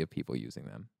majority of people using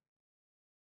them.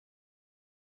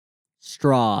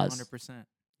 Straws. 100%.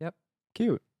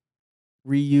 Cute.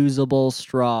 Reusable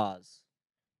straws.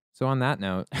 So on that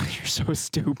note, You're so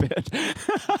stupid.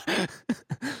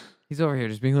 he's over here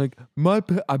just being like,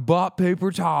 I bought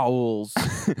paper towels.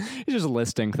 He's just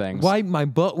listing things. Wipe my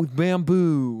butt with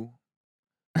bamboo.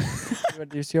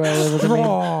 Do you see what I live with?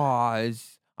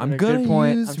 Straws. I'm a good gonna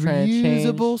point. use I'm trying to change-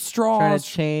 reusable straws. Trying to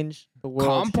change the world.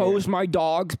 Compost here. my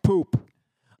dog's poop.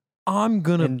 I'm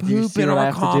gonna And do you poop see in what I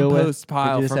our have to deal with? compost We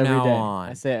pile do this from every now day. on.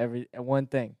 I say every one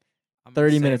thing. I'm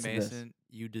 30 gonna say, minutes of this. Mason,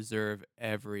 you deserve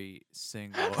every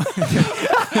single. Boom.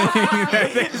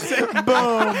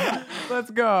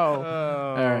 Let's go.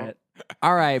 All right.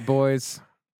 All right, boys.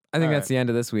 I think All that's the end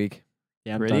of this week.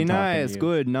 Yeah, I'm Pretty done talking to nice. you.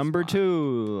 Good. Number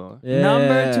 2. Yeah.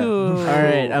 Number 2. All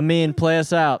right, Amin, play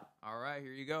us out. All right,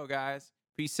 here you go, guys.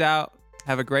 Peace out.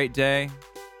 Have a great day.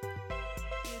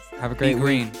 Have a Be great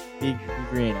green. week. Be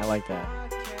green. I like that.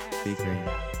 Be green.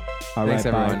 All Thanks,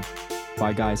 right, bye. everyone.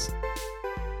 Bye, guys.